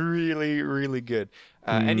really, really good.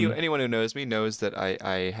 Anyone who knows me knows that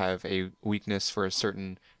I have a weakness for a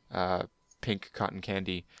certain pink cotton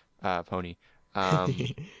candy pony,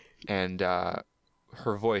 and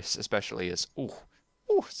her voice especially is ooh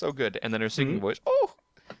so good, and then her singing voice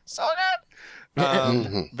so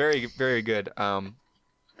good, very, very good.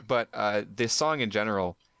 But this song in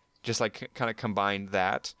general, just like kind of combined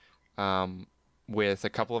that with a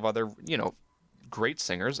couple of other, great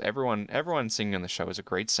singers. Everyone singing on the show is a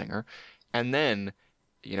great singer. And then,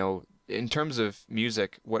 in terms of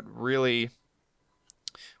music, what really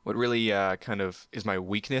kind of is my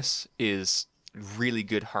weakness is really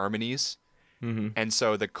good harmonies. And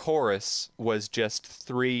so the chorus was just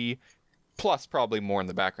 3, plus probably more in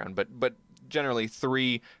the background, but generally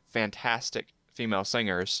 3 fantastic female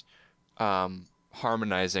singers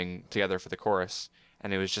harmonizing together for the chorus,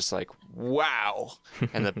 and it was just like, wow.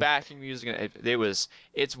 And the backing music,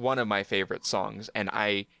 it's one of my favorite songs, and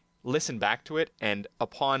I listened back to it, and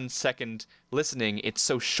upon second listening, it's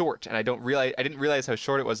so short, and I didn't realize how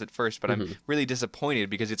short it was at first, but I'm really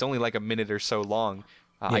disappointed because it's only like a minute or so long.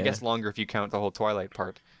 I guess longer if you count the whole Twilight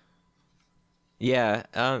part. Yeah,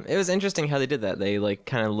 it was interesting how they did that. They like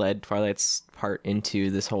kind of led Twilight's part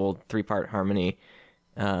into this whole 3-part harmony,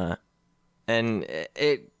 and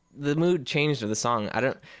the mood changed of the song.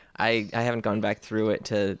 I haven't gone back through it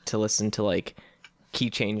to listen to like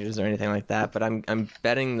key changes or anything like that, but I'm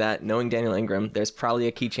betting that, knowing Daniel Ingram, there's probably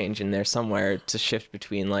a key change in there somewhere to shift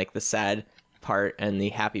between like the sad part and the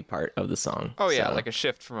happy part of the song. Oh yeah, So, like a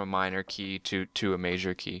shift from a minor key to a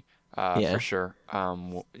major key, for sure.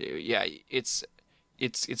 Yeah, it's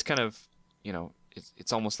kind of,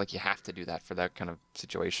 it's almost like you have to do that for that kind of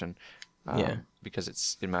situation, because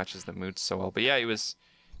it matches the mood so well. But yeah, it was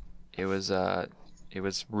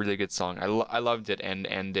really good song. I loved it,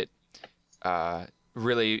 and it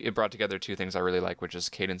really, it brought together 2 things I really like, which is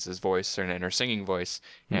Cadence's voice and her singing voice,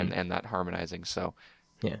 and that harmonizing. So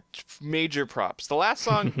yeah, major props. The last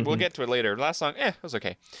song, we'll get to it later. The last song, it was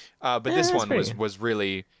okay, but this one was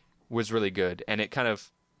really good, and it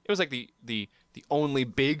was like the only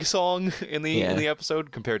big song in the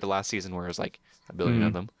episode compared to last season, where it was like a billion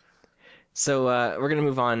of them. So we're gonna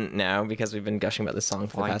move on now, because we've been gushing about this song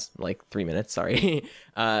for the past like 3 minutes. Sorry,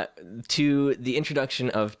 to the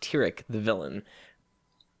introduction of Tyrek, the villain.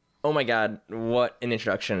 Oh my God, what an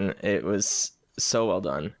introduction! It was so well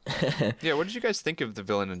done. Yeah, what did you guys think of the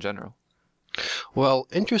villain in general? Well,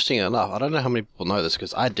 interesting enough, I don't know how many people know this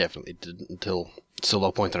because I definitely didn't until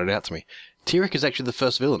Silo pointed it out to me. T-Rex is actually the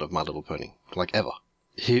first villain of My Little Pony, like ever.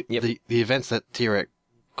 Yep. The events that T-Rex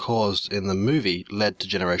caused in the movie led to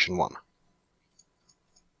Generation 1.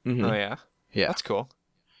 Mm-hmm. Oh yeah, Yeah. that's cool.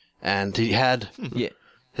 And he had Yeah.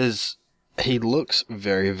 he looks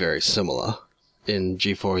very, very similar in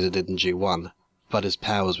G4 as it did in G1, but his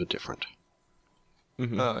powers were different.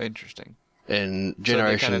 Mm-hmm. Oh, interesting. In So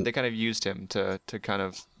Generation... they kind of used him to kind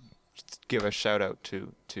of give a shout out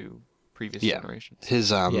to previous Yeah. generations.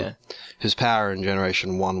 His power in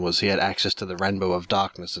Generation 1 was he had access to the Rainbow of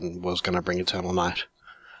Darkness and was going to bring Eternal Night.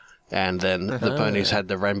 And then the ponies had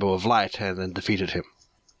the Rainbow of Light and then defeated him.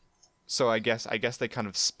 So I guess they kind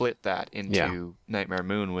of split that into Yeah. Nightmare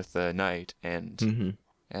Moon with the Knight and Mm-hmm.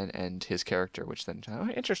 and his character, which then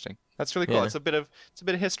interesting. That's really cool. Yeah. It's a bit of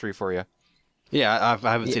history for you. Yeah,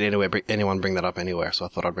 I haven't seen anyone bring that up anywhere, so I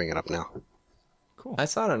thought I'd bring it up now. Cool. I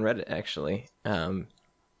saw it on Reddit actually.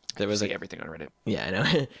 There was everything on Reddit. Yeah, I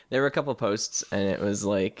know. There were a couple posts, and it was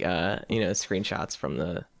like, screenshots from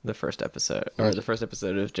the first episode, or the first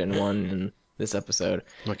episode of Gen 1 and this episode.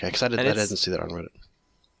 Okay, because I didn't see that on Reddit.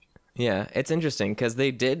 Yeah, it's interesting, because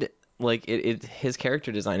they did, like, his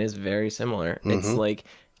character design is very similar. It's, like,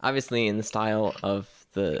 obviously in the style of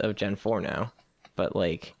Gen 4 now, but,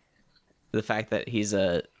 like, the fact that he's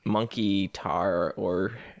a monkey tar,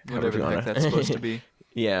 or Whatever the heck that's supposed to be.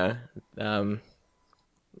 Yeah.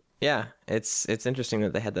 Yeah, it's interesting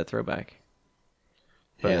that they had that throwback.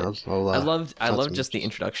 But Yeah, I loved some just the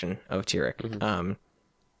introduction of T-Rex. I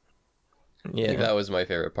think that was my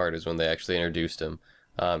favorite part, is when they actually introduced him.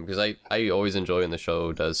 Because I always enjoy when the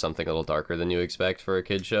show does something a little darker than you expect for a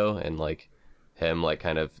kid show, and like him like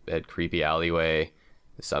kind of at creepy alleyway,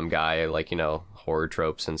 some guy like, you know, horror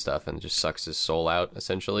tropes and stuff, and just sucks his soul out.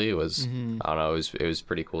 Essentially, it was I don't know, it was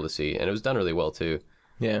pretty cool to see, and it was done really well too.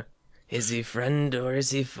 Yeah. Is he friend or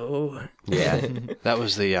is he foe? Yeah, that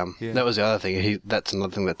was the other thing. That's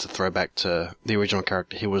another thing that's a throwback to the original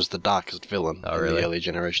character. He was the darkest villain in the early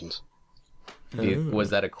generations. Was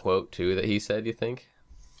that a quote too that he said, you think?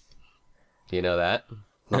 Do you know that?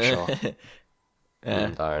 Not sure.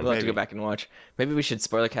 Darn. We'll have to go back and watch. Maybe we should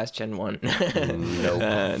spoiler cast Gen 1.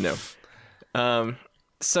 Nope. No.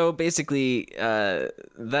 So basically,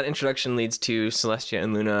 that introduction leads to Celestia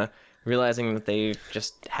and Luna realizing that they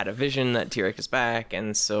just had a vision that T-Rex is back,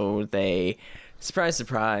 and so they, surprise,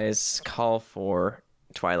 surprise, call for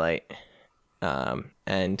Twilight,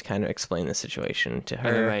 and kind of explain the situation to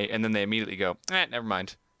her. And then they immediately go, never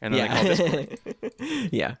mind. And then they call Discord.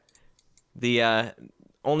 Yeah. The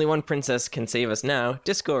only one princess can save us now.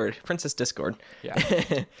 Discord. Princess Discord.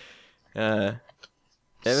 Yeah.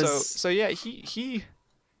 So yeah, he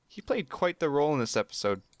played quite the role in this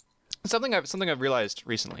episode. Something I've realized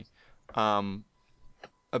recently,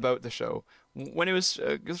 about the show. When it was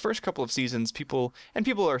the first couple of seasons, people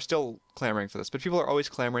are still clamoring for this, but people are always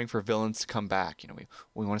clamoring for villains to come back. You know,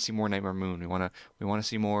 we want to see more Nightmare Moon. We want to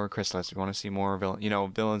see more Chrysalis. We want to see more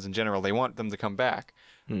villains in general. They want them to come back.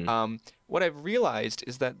 What I've realized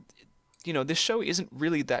is that, this show isn't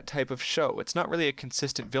really that type of show. It's not really a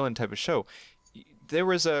consistent villain type of show. There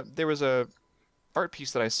was a art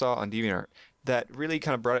piece that I saw on DeviantArt that really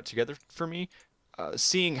kind of brought it together for me.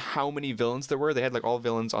 Seeing how many villains there were. They had like all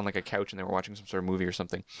villains on like a couch and they were watching some sort of movie or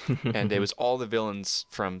something. And it was all the villains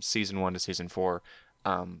from season 1 to season 4,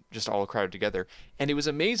 just all crowded together. And it was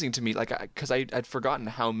amazing to me, like, because I'd forgotten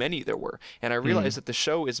how many there were. And I realized that the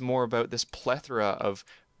show is more about this plethora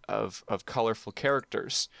of colorful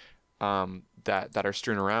characters that are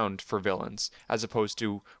strewn around for villains, as opposed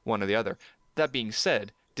to one or the other. That being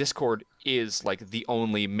said, Discord is like the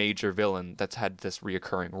only major villain that's had this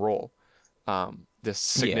reoccurring role. This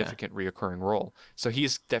significant reoccurring role. So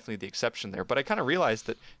he's definitely the exception there. But I kind of realized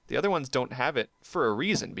that the other ones don't have it for a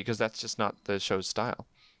reason, because that's just not the show's style.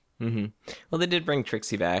 Mm-hmm. Well, they did bring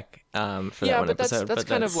Trixie back for that one episode. That's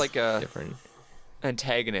kind of like a different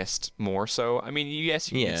antagonist more so. I mean,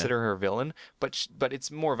 yes, you can consider her a villain, but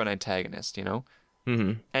it's more of an antagonist,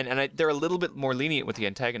 Mm-hmm. And they're a little bit more lenient with the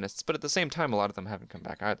antagonists, but at the same time, a lot of them haven't come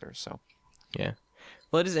back either. So yeah.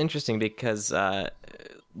 Well, it is interesting because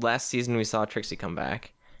last season we saw Trixie come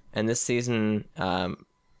back, and this season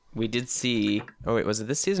we did see... Oh, wait, was it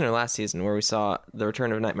this season or last season where we saw the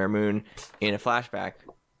return of Nightmare Moon in a flashback?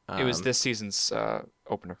 It was this season's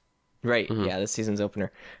opener. Right, yeah, this season's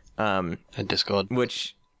opener. And Discord.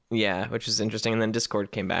 Which is interesting, and then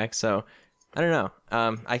Discord came back, so... I don't know.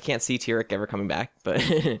 I can't see T-Rex ever coming back, but...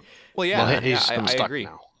 Well, yeah, he's I stuck agree.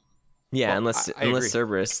 now. Yeah, Well, unless I agree.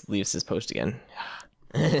 Cerberus leaves his post again.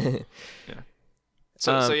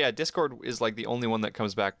 So yeah, Discord is like the only one that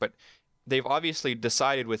comes back, but they've obviously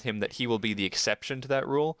decided with him that he will be the exception to that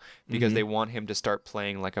rule because Mhm. they want him to start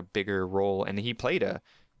playing like a bigger role, and he played a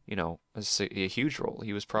huge role.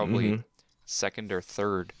 He was probably Mhm. second or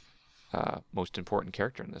third most important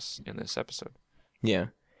character in this episode. Yeah.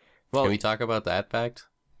 Well, Can we talk about that fact?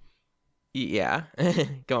 yeah.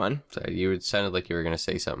 Go on. Sorry, you sounded like you were going to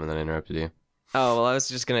say something, and then I interrupted you. Oh, well, I was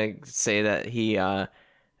just gonna say that he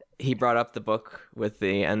brought up the book with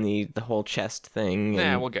the whole chest thing. Nah,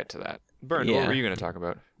 And, we'll get to that. Burn, Yeah. what were you going to talk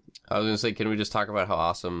about? I was going to say, can we just talk about how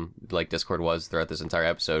awesome like Discord was throughout this entire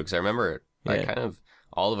episode? Because I remember Yeah. kind of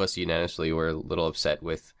all of us unanimously were a little upset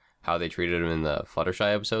with how they treated him in the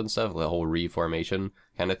Fluttershy episode and stuff, the whole reformation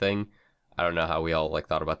kind of thing. I don't know how we all like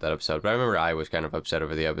thought about that episode, but I remember I was kind of upset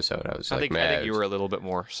over the episode. I was I like, think man, you were a little bit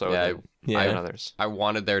more so Yeah, than others. I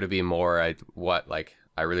wanted there to be more. I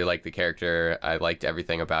really liked the character. I liked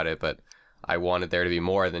everything about it, but I wanted there to be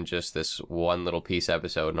more than just this one little piece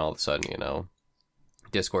episode, and all of a sudden,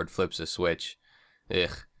 Discord flips a switch. Ugh.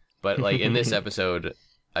 But like in this episode,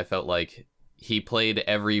 I felt like he played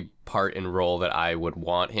every part and role that I would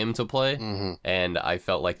want him to play, and I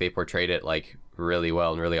felt like they portrayed it like really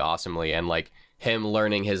well and really awesomely, and like him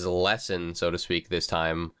learning his lesson, so to speak, this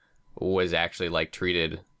time was actually like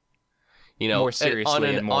treated, more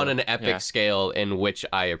seriously on an epic scale, in which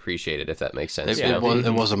I appreciated, if that makes sense. It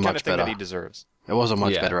was a kind much of thing better. that he deserves. It was a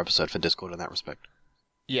much better episode for Discord in that respect.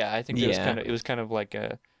 Yeah, I think it was kind of like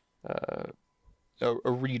a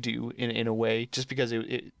redo in a way, just because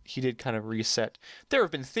he did kind of reset. There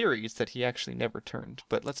have been theories that he actually never turned,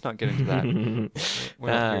 but let's not get into that.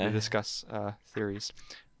 We're not here to discuss theories.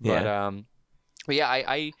 But but yeah,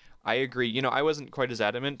 I agree. I wasn't quite as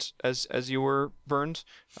adamant as you were, Burned,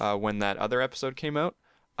 when that other episode came out.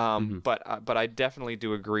 But I definitely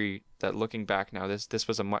do agree that looking back now, this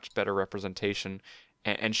was a much better representation,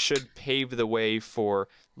 and should pave the way for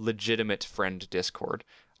legitimate friend Discord.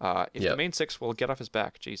 If the main six will get off his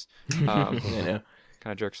back, jeez, kind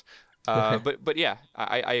of jerks. But yeah,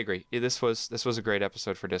 I agree. This was a great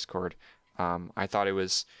episode for Discord. I thought it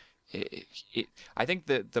was. I think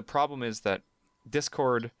the problem is that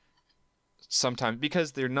Discord sometimes,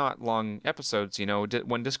 because they're not long episodes,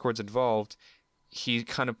 when Discord's involved, he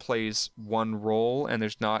kind of plays one role and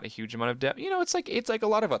there's not a huge amount of depth. It's like a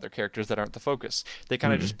lot of other characters that aren't the focus. They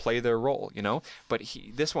kind of just play their role, But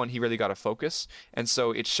this one, he really got a focus, and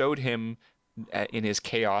so it showed him in his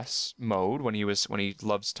chaos mode when he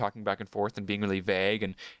loves talking back and forth and being really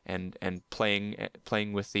vague and playing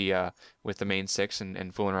with the main six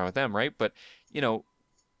and fooling around with them, right? But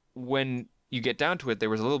when you get down to it, there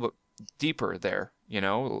was a little bit deeper there,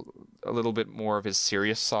 a little bit more of his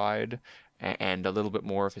serious side and a little bit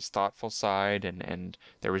more of his thoughtful side, and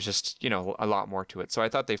there was just a lot more to it. So I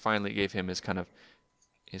thought they finally gave him his kind of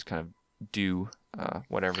due,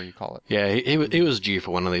 whatever you call it. Yeah, he was due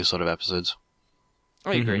for one of these sort of episodes.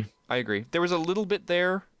 I agree. There was a little bit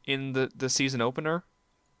there in the season opener,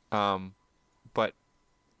 but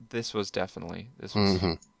this was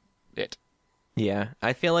it. Yeah,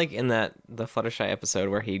 I feel like in the Fluttershy episode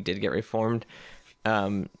where he did get reformed,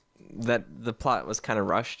 that the plot was kind of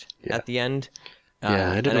rushed at the end.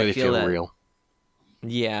 Yeah, it didn't really feel real.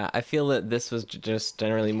 Yeah, I feel that this was just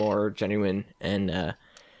generally more genuine, and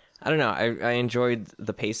I don't know. I enjoyed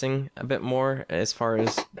the pacing a bit more as far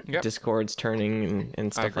as Discord's turning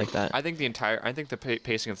and stuff like that. I think the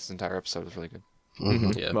pacing of this entire episode was really good.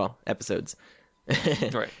 Yeah. Well, episodes.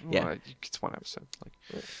 Right. Yeah. Well, it's one episode.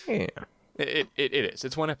 Yeah. It is.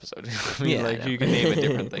 It's one episode. I Yeah, I mean, know. you can name it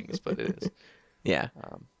different things, but it is. Yeah.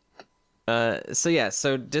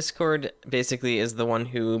 So Discord basically is the one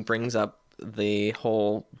who brings up the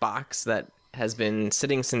whole box that has been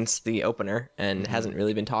sitting since the opener and hasn't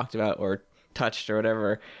really been talked about or touched or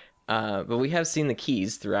whatever. But we have seen the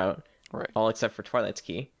keys throughout, Right. all except for Twilight's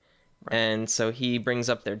key. Right. And so he brings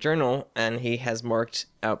up their journal and he has marked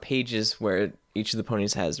out pages where each of the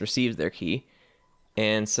ponies has received their key.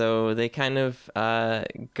 And so they kind of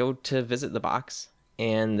go to visit the box,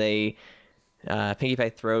 and they Pinkie Pie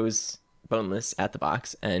throws Boneless at the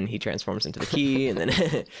box, and he transforms into the key, and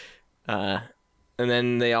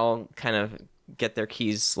then they all kind of get their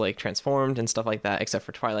keys like transformed and stuff like that, except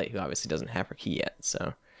for Twilight, who obviously doesn't have her key yet.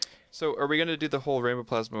 So are we gonna do the whole Rainbow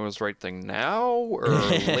Plasma was right thing now or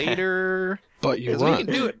later? But you 'Cause weren't. we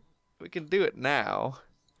can do it. We can do it now.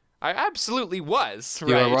 I absolutely was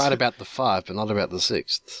You right. were right about the 5, but not about the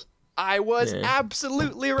 6th. I was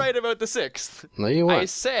absolutely right about the 6th. No, you weren't. I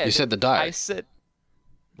said. You said the diary. I said.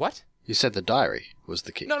 What? You said the diary was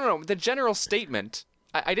the key. No. The general statement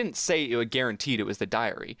I didn't say it was guaranteed it was the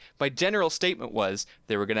diary. My general statement was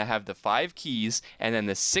they were going to have the 5 keys, and then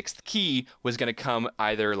the 6th key was going to come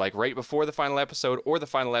either like right before the final episode or the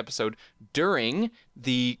final episode during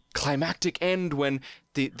the climactic end when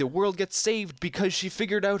the world gets saved because she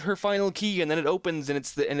figured out her final key, and then it opens and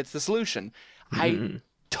it's the solution. I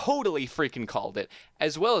totally freaking called it,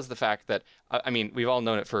 as well as the fact that I mean, we've all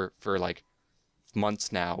known it for like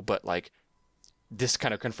months now, but like this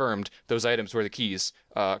kind of confirmed those items were the keys,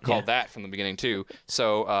 called that from the beginning too.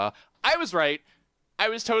 So I was right. I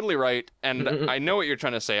was totally right, and I know what you're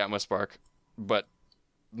trying to say, Atma Spark, but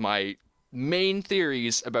my main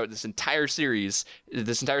theories about this entire series,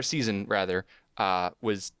 this entire season rather,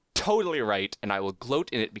 was totally right, and I will gloat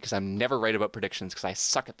in it because I'm never right about predictions because I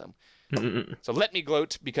suck at them. So let me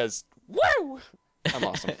gloat because woo, I'm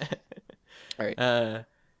awesome. All right.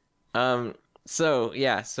 So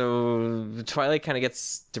yeah, so Twilight kind of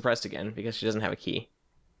gets depressed again because she doesn't have a key.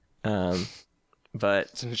 But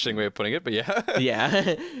It's an interesting way of putting it, but yeah. yeah,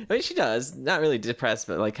 I mean she does. Not really depressed,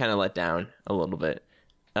 but like kind of let down a little bit.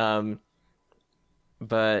 But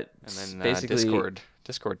And then basically,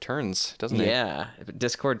 Discord turns, doesn't it? yeah,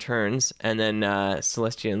 Discord turns, and then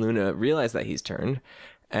Celestia and Luna realize that he's turned,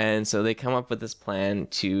 and so they come up with this plan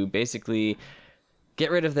to basically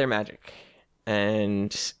get rid of their magic,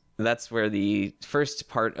 and that's where the first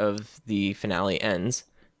part of the finale ends,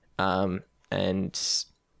 and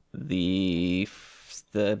the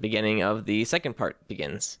beginning of the second part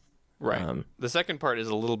begins. Right. The second part is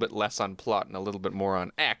a little bit less on plot and a little bit more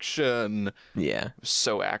on action. Yeah.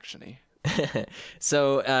 So actiony.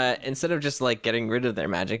 So instead of just like getting rid of their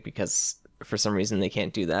magic, because for some reason they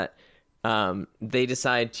can't do that, they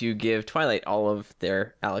decide to give Twilight all of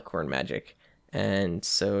their alicorn magic. And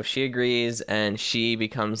so she agrees, and she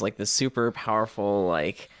becomes like the super powerful,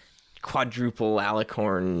 like quadruple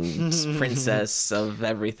alicorn princess of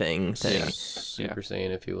everything thing. Yeah. Super Saiyan,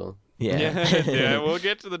 if you will. Yeah. Yeah, we'll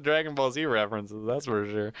get to the Dragon Ball Z references, that's for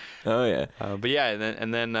sure. Oh yeah. But yeah,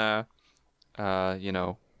 and then you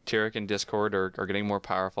know, Tyrek and Discord are getting more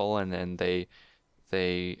powerful, and then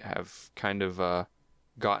they have kind of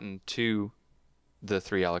gotten to the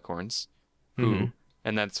 3 alicorns, and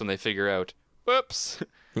that's when they figure out, whoops,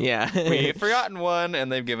 Yeah. we've forgotten one,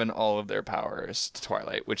 and they've given all of their powers to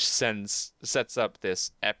Twilight, which sets up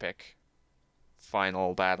this epic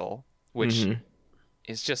final battle, which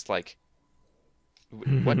is just like,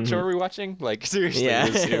 what show are we watching? Like seriously, Yeah.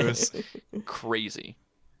 it was crazy.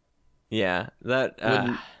 Yeah.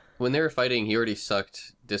 That. When they were fighting, he already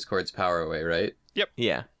sucked Discord's power away, right?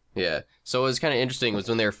 Yeah. Yeah. So what was kind of interesting was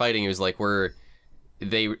when they were fighting, it was like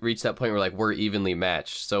they reached that point where like we're evenly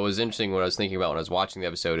matched. So it was interesting what I was thinking about when I was watching the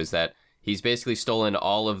episode is that he's basically stolen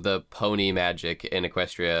all of the pony magic in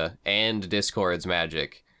Equestria and Discord's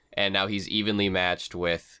magic, and now he's evenly matched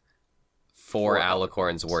with 4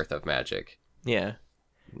 alicorns worth of magic. Yeah.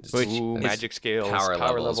 Which Ooh, is magic scales,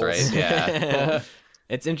 power levels, right? Yeah.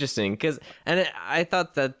 It's interesting because, I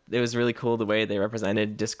thought that it was really cool the way they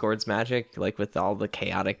represented Discord's magic, like with all the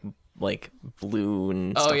chaotic, like blue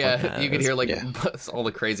and stuff yeah, like that. you could hear like Yeah. all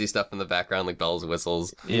the crazy stuff in the background, like bells,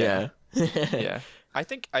 whistles. Yeah. Yeah, I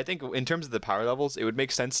think in terms of the power levels, it would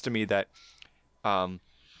make sense to me that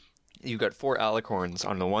you've got 4 alicorns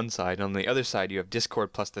on the one side, and on the other side you have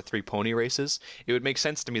Discord plus the 3 pony races. It would make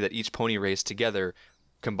sense to me that each pony race together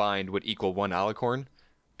combined would equal 1 alicorn,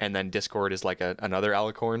 and then Discord is like another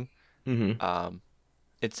alicorn.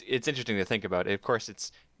 It's interesting to think about. Of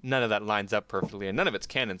course, none of that lines up perfectly, and none of it's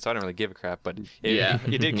canon, so I don't really give a crap. But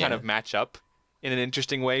it did kind of match up in an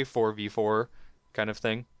interesting way, 4v4 kind of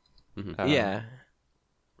thing. Yeah.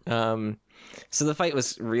 So the fight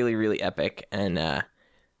was really, really epic, and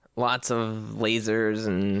lots of lasers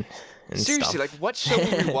and Seriously, stuff. like what show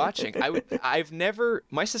were we watching? I've never.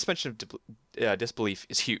 My suspension of disbelief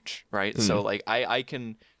is huge, right? So like I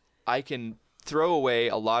can throw away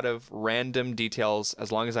a lot of random details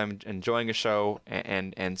as long as I'm enjoying a show,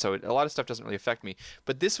 and so a lot of stuff doesn't really affect me.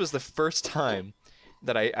 But this was the first time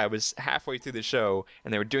that I was halfway through the show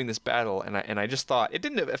and they were doing this battle, and I just thought it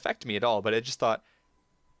didn't affect me at all, but I just thought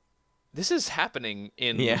this is happening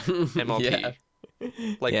in MLP. Yeah.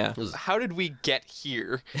 Like, Yeah. how did we get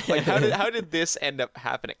here? Like, how did this end up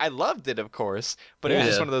happening? I loved it, of course, but it was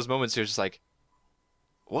just one of those moments you're just like,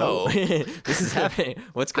 whoa. This is happening.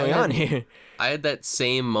 What's going on here? I had that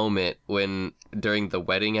same moment during the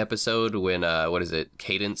wedding episode when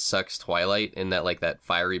Cadence sucks Twilight in that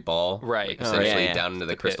fiery ball, Right. like, essentially yeah. down into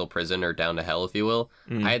the crystal pit. prison or down to hell, if you will.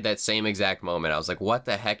 I had that same exact moment. I was like, what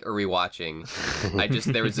the heck are we watching?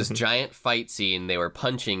 There was this giant fight scene. They were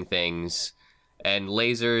punching things, and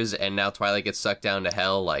lasers, and now Twilight gets sucked down to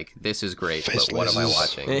hell. Like, this is great, Face but what am I lasers.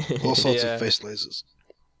 watching? All sorts Yeah. of face lasers.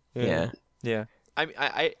 Yeah. Yeah.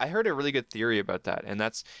 I heard a really good theory about that, and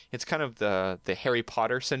it's kind of the Harry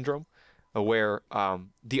Potter syndrome, where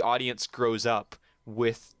the audience grows up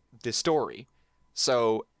with the story,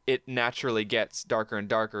 so it naturally gets darker and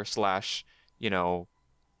darker slash, I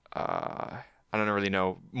don't really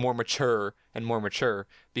know, more mature and more mature,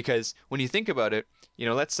 because when you think about it,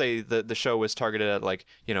 let's say the show was targeted at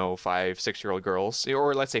 5-6-year-old girls,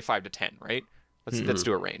 or let's say 5 to 10, right? Let's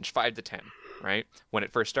do a range, 5 to 10, right? When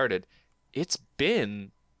it first started, it's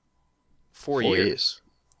been 4 years.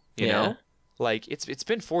 You know? Like it's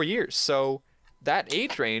been 4 years. So that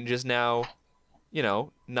age range is now,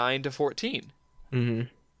 9 to 14. Mm-hmm.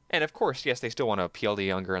 And of course, yes, they still want to appeal to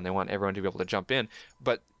younger and they want everyone to be able to jump in,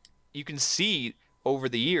 but you can see over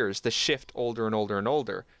the years the shift older and older and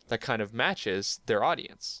older that kind of matches their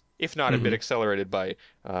audience, if not a bit accelerated by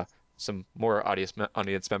some more audience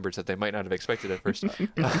members that they might not have expected at first.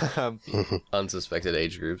 Unsuspected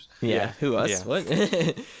age groups. Yeah. Who, us? Yeah.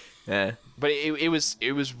 What? Yeah. But it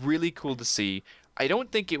was really cool to see. I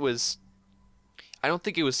don't think it was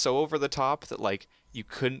so over the top that you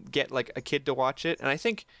couldn't get a kid to watch it. And I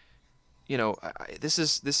think this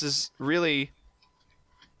is really,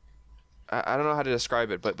 I don't know how to describe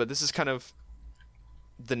it, but this is kind of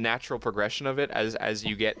the natural progression of it as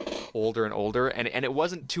you get older and older, and it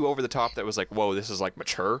wasn't too over the top that was whoa, this is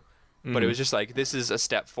mature, but it was just this is a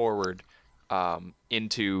step forward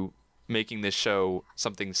into making this show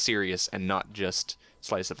something serious and not just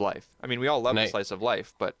slice of life. I mean, we all love the slice of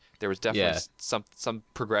life, but there was definitely some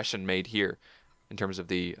progression made here in terms of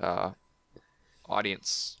the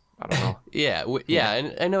audience. I don't know. Yeah,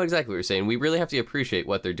 and I know exactly what you're saying. We really have to appreciate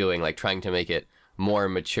what they're doing, trying to make it more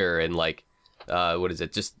mature and what is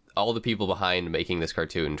it? Just all the people behind making this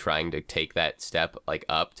cartoon trying to take that step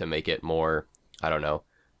up to make it more, I don't know,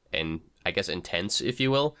 and I guess intense, if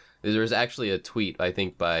you will. There was actually a tweet, I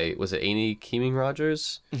think, by, was it Amy Keeming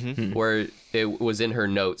Rogers? Mm-hmm. Where it was in her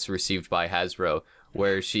notes received by Hasbro,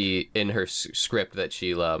 where she, in her script that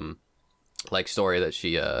she, story that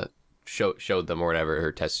she showed them or whatever,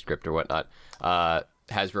 her test script or whatnot,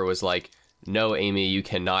 Hasbro was like, no, Amy, you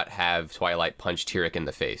cannot have Twilight punch Tyrek in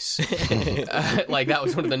the face. That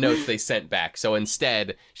was one of the notes they sent back. So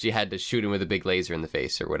instead, she had to shoot him with a big laser in the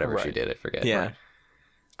face or whatever she did. I forget. Yeah.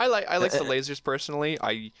 Right. I like the lasers personally.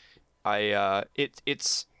 I'm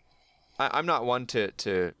not one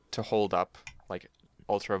to hold up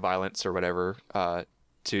ultra violence or whatever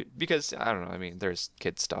because I don't know. I mean, there's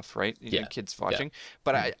kids stuff, right? Kids watching.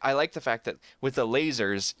 But I like the fact that with the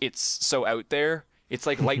lasers, it's so out there. It's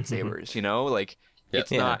like lightsabers,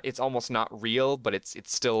 it's not. It's almost not real, but it's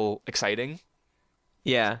still exciting.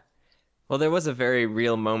 Yeah. Well, there was a very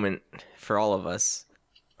real moment for all of us,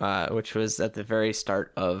 which was at the very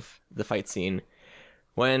start of the fight scene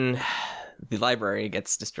when the library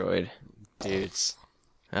gets destroyed. Dudes,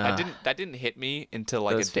 that didn't hit me until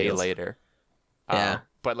a Those day feels. later. Yeah.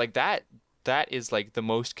 But that is the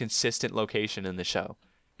most consistent location in the show.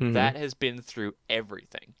 Mhm. That has been through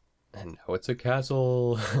everything. And now it's a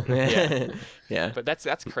castle. Yeah. Yeah. But that's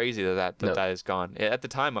crazy that is gone. At the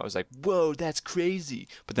time, I was like, "Whoa, that's crazy!"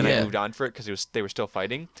 But then I Yeah. moved on for it because they were still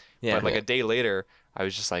fighting. Yeah. But a day later, I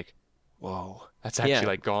was just like, "Whoa, that's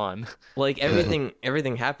actually gone."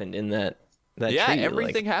 Everything happened in that Yeah, treaty,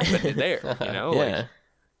 everything happened there.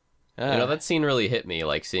 Yeah. That scene really hit me,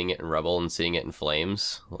 seeing it in rubble and seeing it in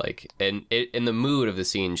flames. And the mood of the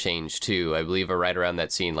scene changed too. I believe right around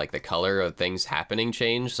that scene, the color of things happening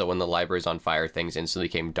changed. So when the library's on fire, things instantly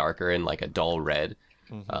became darker and a dull red.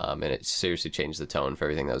 And it seriously changed the tone for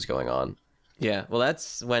everything that was going on. Yeah. Well,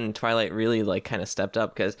 that's when Twilight really kind of stepped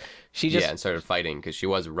up because she just and started fighting because she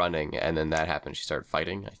was running, and then that happened. She started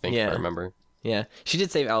fighting. I think if I remember. Yeah, she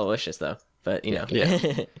did save Aloysius though, but you know.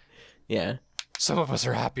 Yeah. Yeah. Some of us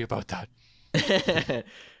are happy about that.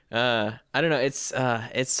 I don't know. It's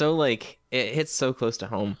so it hits so close to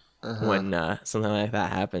home when something like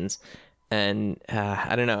that happens, and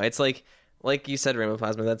I don't know. It's like you said, Rainbow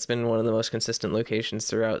Plasma. That's been one of the most consistent locations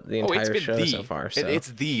throughout the entire show so far. So it's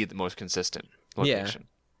the most consistent location.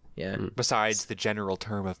 Yeah. Besides the general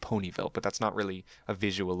term of Ponyville, but that's not really a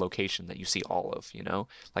visual location that you see all of.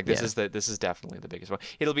 This is definitely the biggest one.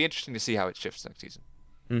 It'll be interesting to see how it shifts next season.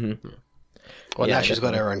 Mm-hmm. Well, Yeah, now she's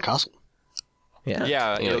got definitely. her own castle. Yeah.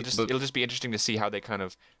 Yeah, Yeah, it'll just be interesting to see how they kind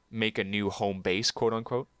of make a new home base, quote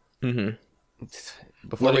unquote. Mm-hmm.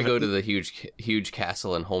 Before Not we even- go to the huge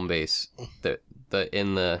castle and home base, did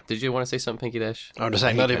you want to say something, Pinky Dash? I'm just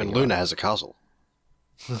saying, not even Luna has a castle.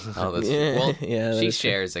 Oh, that's Yeah, well. yeah, that she is true.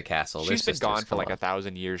 shares a castle. They're She's been sisters, gone for come like on.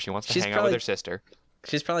 1,000 years. She wants to She's hang out with probably- her sister.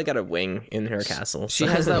 She's probably got a wing in her castle. She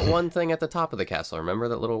has that one thing at the top of the castle. Remember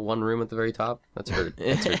that little one room at the very top? That's her.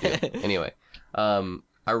 That's her deal. Anyway,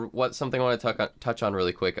 something I want to touch on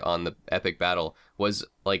really quick on the epic battle was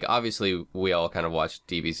like obviously we all kind of watched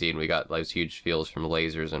DBZ and we got those huge feels from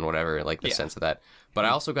lasers and whatever, like the sense of that. But I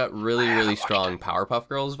also got really strong Powerpuff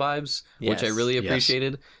Girls vibes, which I Yes. really Yes.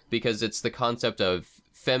 appreciated because it's the concept of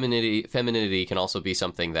femininity can also be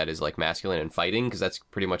something that is like masculine and fighting, because that's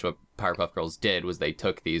pretty much what Powerpuff Girls did, was they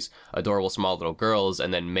took these adorable small little girls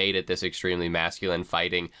and then made it this extremely masculine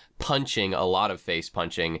fighting, punching, a lot of face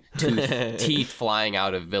punching, teeth flying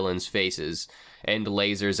out of villains' faces, and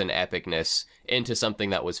lasers and epicness into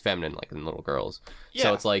something that was feminine, like in little girls. So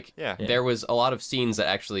Yeah. it's like Yeah. there was a lot of scenes that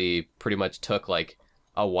actually pretty much took like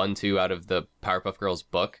a 1-2 out of the Powerpuff Girls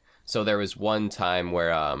book. So there was one time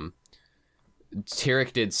where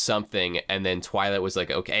Tyrek did something, and then Twilight was like,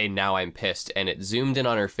 okay, now I'm pissed, and it zoomed in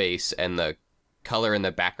on her face, and the color in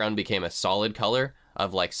the background became a solid color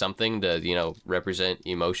of like something to, you know, represent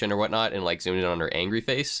emotion or whatnot, and like zoomed in on her angry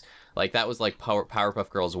face. Like that was like Powerpuff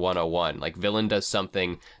Girls 101. Like villain does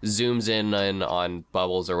something, zooms in on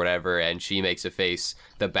Bubbles or whatever, and she makes a face,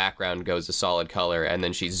 the background goes a solid color, and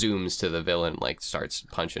then she zooms to the villain, like starts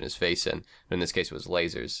punching his face in. In this case it was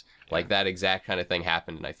lasers. Like that exact kind of thing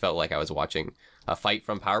happened, and I felt like I was watching a fight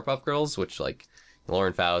from Powerpuff Girls, which like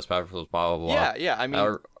Lauren Faust, Powerpuff Girls, blah blah blah. Yeah. I mean,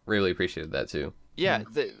 I really appreciated that too. yeah.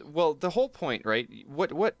 The whole point, right?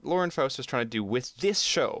 What Lauren Faust was trying to do with this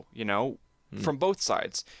show, you know, from both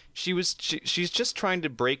sides, she's just trying to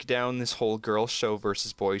break down this whole girl show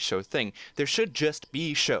versus boys show thing. There should just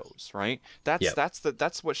be shows, right?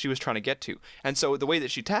 That's what she was trying to get to. And so the way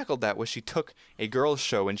that she tackled that was she took a girls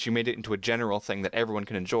show and she made it into a general thing that everyone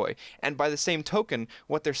can enjoy. And by the same token,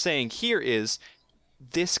 what they're saying here is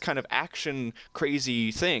this kind of action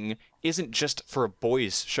crazy thing isn't just for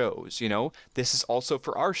boys shows, you know. This is also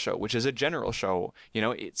for our show, which is a general show, you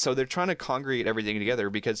know. So they're trying to congregate everything together,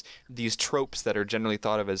 because these tropes that are generally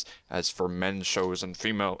thought of as for men's shows and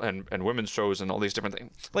female and women's shows and all these different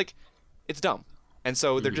things, like, it's dumb. And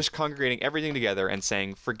so they're just congregating everything together and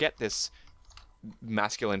saying, forget this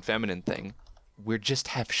masculine feminine thing, we just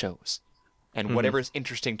have shows, and whatever is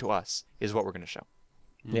interesting to us is what we're going to show.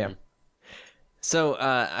 Yeah. So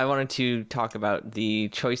I wanted to talk about the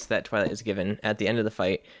choice that Twilight is given at the end of the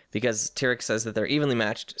fight, because Tyrek says that they're evenly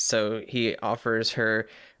matched. So he offers her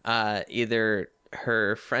either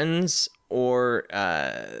her friends or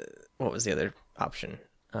what was the other option?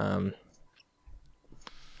 I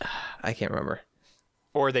can't remember.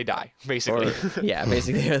 Or they die, basically. Or, yeah,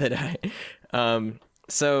 basically, or they die.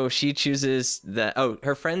 So she chooses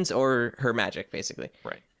her friends or her magic, basically.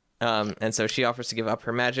 Right. And so she offers to give up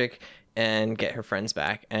her magic and get her friends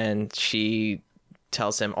back, and she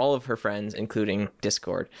tells him all of her friends, including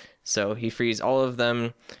Discord. So he frees all of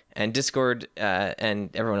them, and Discord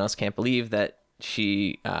and everyone else can't believe that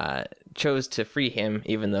she chose to free him,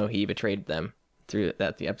 even though he betrayed them through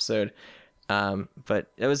the episode.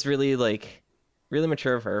 But it was really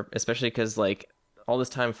mature of her, especially because like all this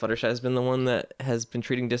time Fluttershy has been the one that has been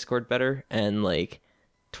treating Discord better, and like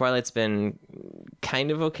Twilight's been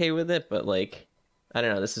kind of okay with it, but like I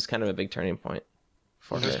don't know, this is kind of a big turning point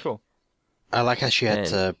for her. That's cool. I like how she had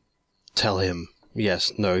to tell him,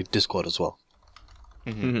 yes, no, Discord as well.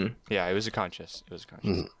 Mm-hmm. Yeah, it was a conscious.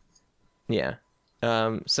 Yeah.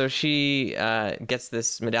 So she gets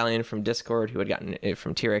this medallion from Discord, who had gotten it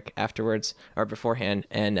from Tyrek afterwards or beforehand,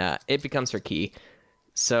 and it becomes her key.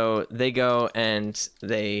 So they go and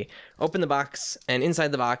they open the box, and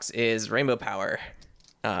inside the box is rainbow power.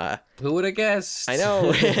 Who would have guessed? I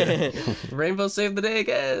know. Rainbow saved the day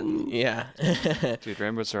again. Yeah. Dude,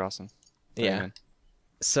 rainbows are awesome. Yeah.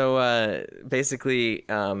 So basically,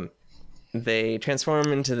 they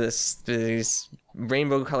transform into these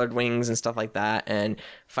rainbow-colored wings and stuff like that, and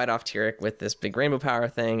fight off Tyrek with this big rainbow power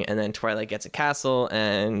thing. And then Twilight gets a castle,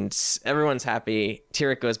 and everyone's happy.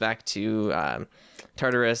 Tyrek goes back to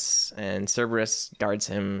Tartarus, and Cerberus guards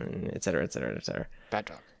him, and et cetera, et cetera, et cetera. Bad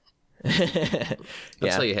job.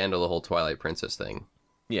 That's how you handle the whole Twilight princess thing,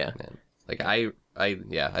 Yeah. man. Like I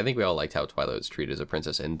think we all liked how Twilight was treated as a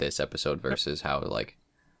princess in this episode versus how like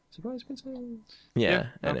surprise princess. Yeah,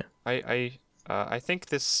 I know. I think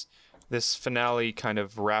this finale kind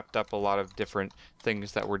of wrapped up a lot of different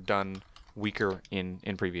things that were done weaker in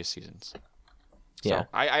previous seasons. So Yeah.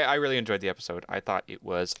 I really enjoyed the episode. I thought it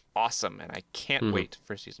was awesome, and I can't wait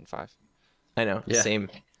for season 5. I know. Yeah. Same.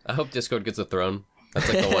 I hope Discord gets a throne. That's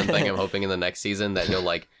like the one thing I'm hoping in the next season, that he'll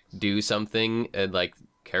like do something and like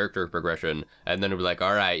character progression, and then it'll be like,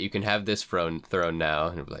 all right, you can have this throne now,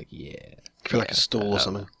 and it'll be like, yeah. I feel like a stool or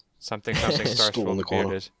something. Something stars Stool in the corner.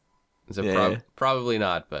 bearded. So probably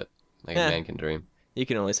not, but like a man can dream. You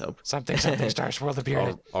can always hope. Something stars swirl the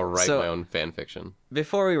bearded. I'll write So- my own fan fiction.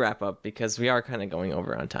 Before we wrap up, because we are kind of going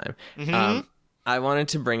over on time, Mhm. I wanted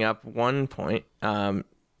to bring up one point, and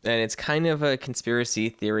it's kind of a conspiracy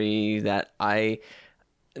theory that I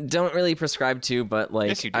don't really prescribe to, but like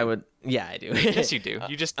Yes, you do. I would. Yeah, I do. Yes, you do.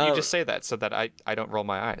 You just say that so that I don't roll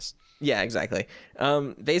my eyes. Yeah, exactly.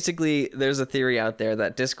 Basically, there's a theory out there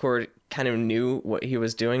that Discord kind of knew what he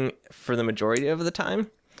was doing for the majority of the time,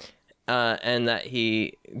 and that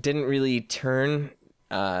he didn't really turn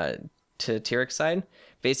to Tyrek's side.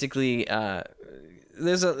 Basically,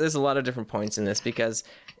 there's a lot of different points in this because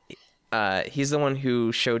he's the one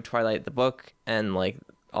who showed Twilight the book and like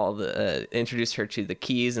all the introduced her to the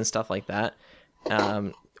keys and stuff like that.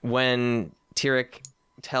 When Tyrek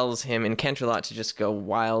tells him in Canterlot to just go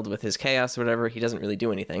wild with his chaos or whatever, he doesn't really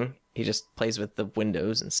do anything. He just plays with the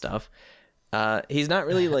windows and stuff. He's not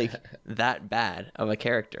really like that bad of a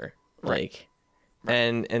character. Like,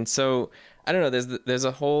 and so I don't know. There's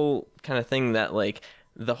a whole kind of thing that like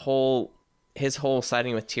his whole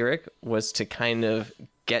siding with Tyrek was to kind of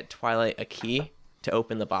get Twilight a key to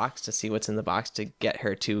open the box to see what's in the box to get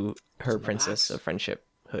her to her princess of friendship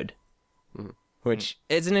hood. Which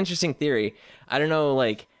is an interesting theory. I don't know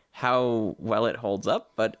like how well it holds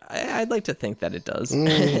up, but I'd like to think that it does.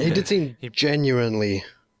 He did seem genuinely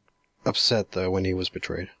upset though when he was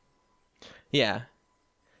betrayed. Yeah,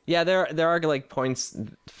 there are like points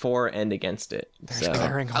for and against it. So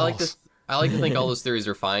I like to think all those theories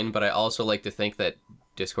are fine, but I also like to think that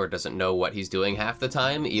Discord doesn't know what he's doing half the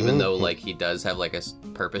time, even though like he does have like a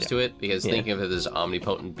purpose to it. Because thinking of it as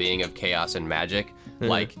omnipotent being of chaos and magic,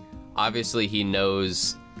 like obviously he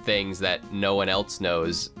knows things that no one else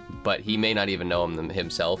knows, but he may not even know them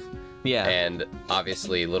himself. Yeah. And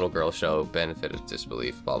obviously, little girl show benefit of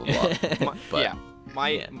disbelief, blah blah blah.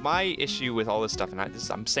 My issue with all this stuff, and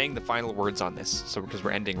I'm saying the final words on this, so because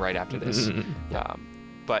we're ending right after this.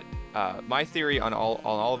 But my theory on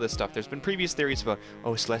all of this stuff, there's been previous theories about,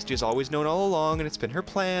 Celestia's always known all along, and it's been her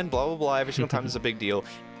plan, blah blah blah. Every single time there's a big deal.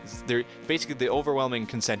 Basically the overwhelming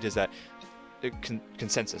consent is that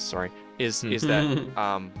consensus. Sorry, is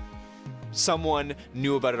that someone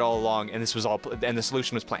knew about it all along, and the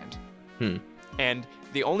solution was planned. And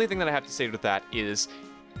the only thing that I have to say with that is,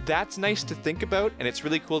 that's nice to think about, and it's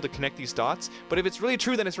really cool to connect these dots. But if it's really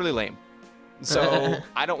true, then it's really lame. So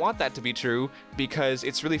I don't want that to be true, because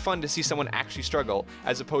it's really fun to see someone actually struggle,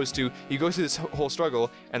 as opposed to you go through this whole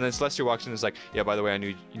struggle and then Celestia walks in and is like, yeah, by the way, I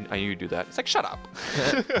knew you'd do that. It's like, shut up.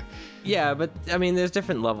 Yeah, but I mean, there's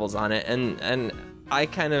different levels on it, and I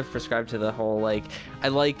kind of prescribe to the whole like, I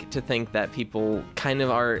like to think that people kind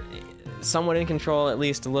of are somewhat in control, at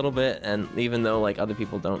least a little bit, and even though like other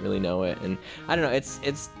people don't really know it, and I don't know,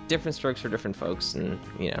 it's different strokes for different folks, and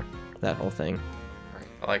that whole thing.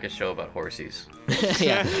 I like a show about horsies.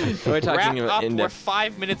 Yeah, we're talking Wrap about up. We're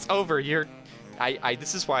 5 minutes over.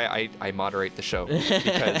 This is why I moderate the show,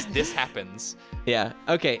 because this happens. Yeah.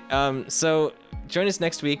 Okay. So join us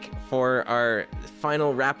next week for our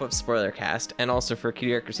final wrap-up spoiler cast, and also for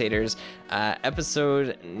Cutie Art Crusaders,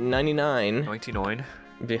 episode 99. 99.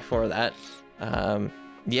 Before that.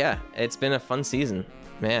 Yeah, it's been a fun season,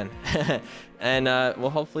 man. And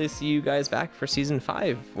we'll hopefully see you guys back for season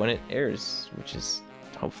 5 when it airs, which is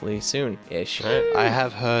hopefully soon-ish. I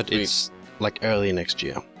have heard it's like early next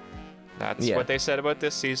year. That's what they said about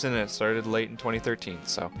this season. It started late in 2013,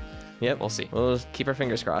 so yep, we'll see. We'll keep our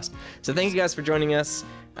fingers crossed. So thank you guys for joining us.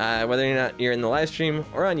 Whether or not you're in the live stream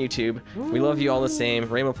or on YouTube, we love you all the same.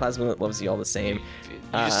 Rainbow Plasma loves you all the same. You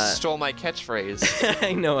just stole my catchphrase.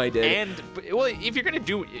 I know I did. And if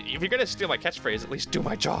you're gonna steal my catchphrase, at least do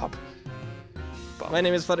my job. My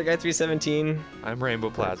name is Flutterguy317. I'm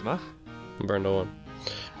Rainbow Plasma. I'm Brando One.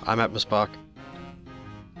 I'm at Spark.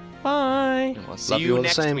 Bye. And we'll see Love you you all the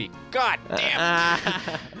next same. week. God damn.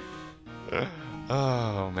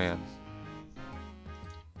 Oh man.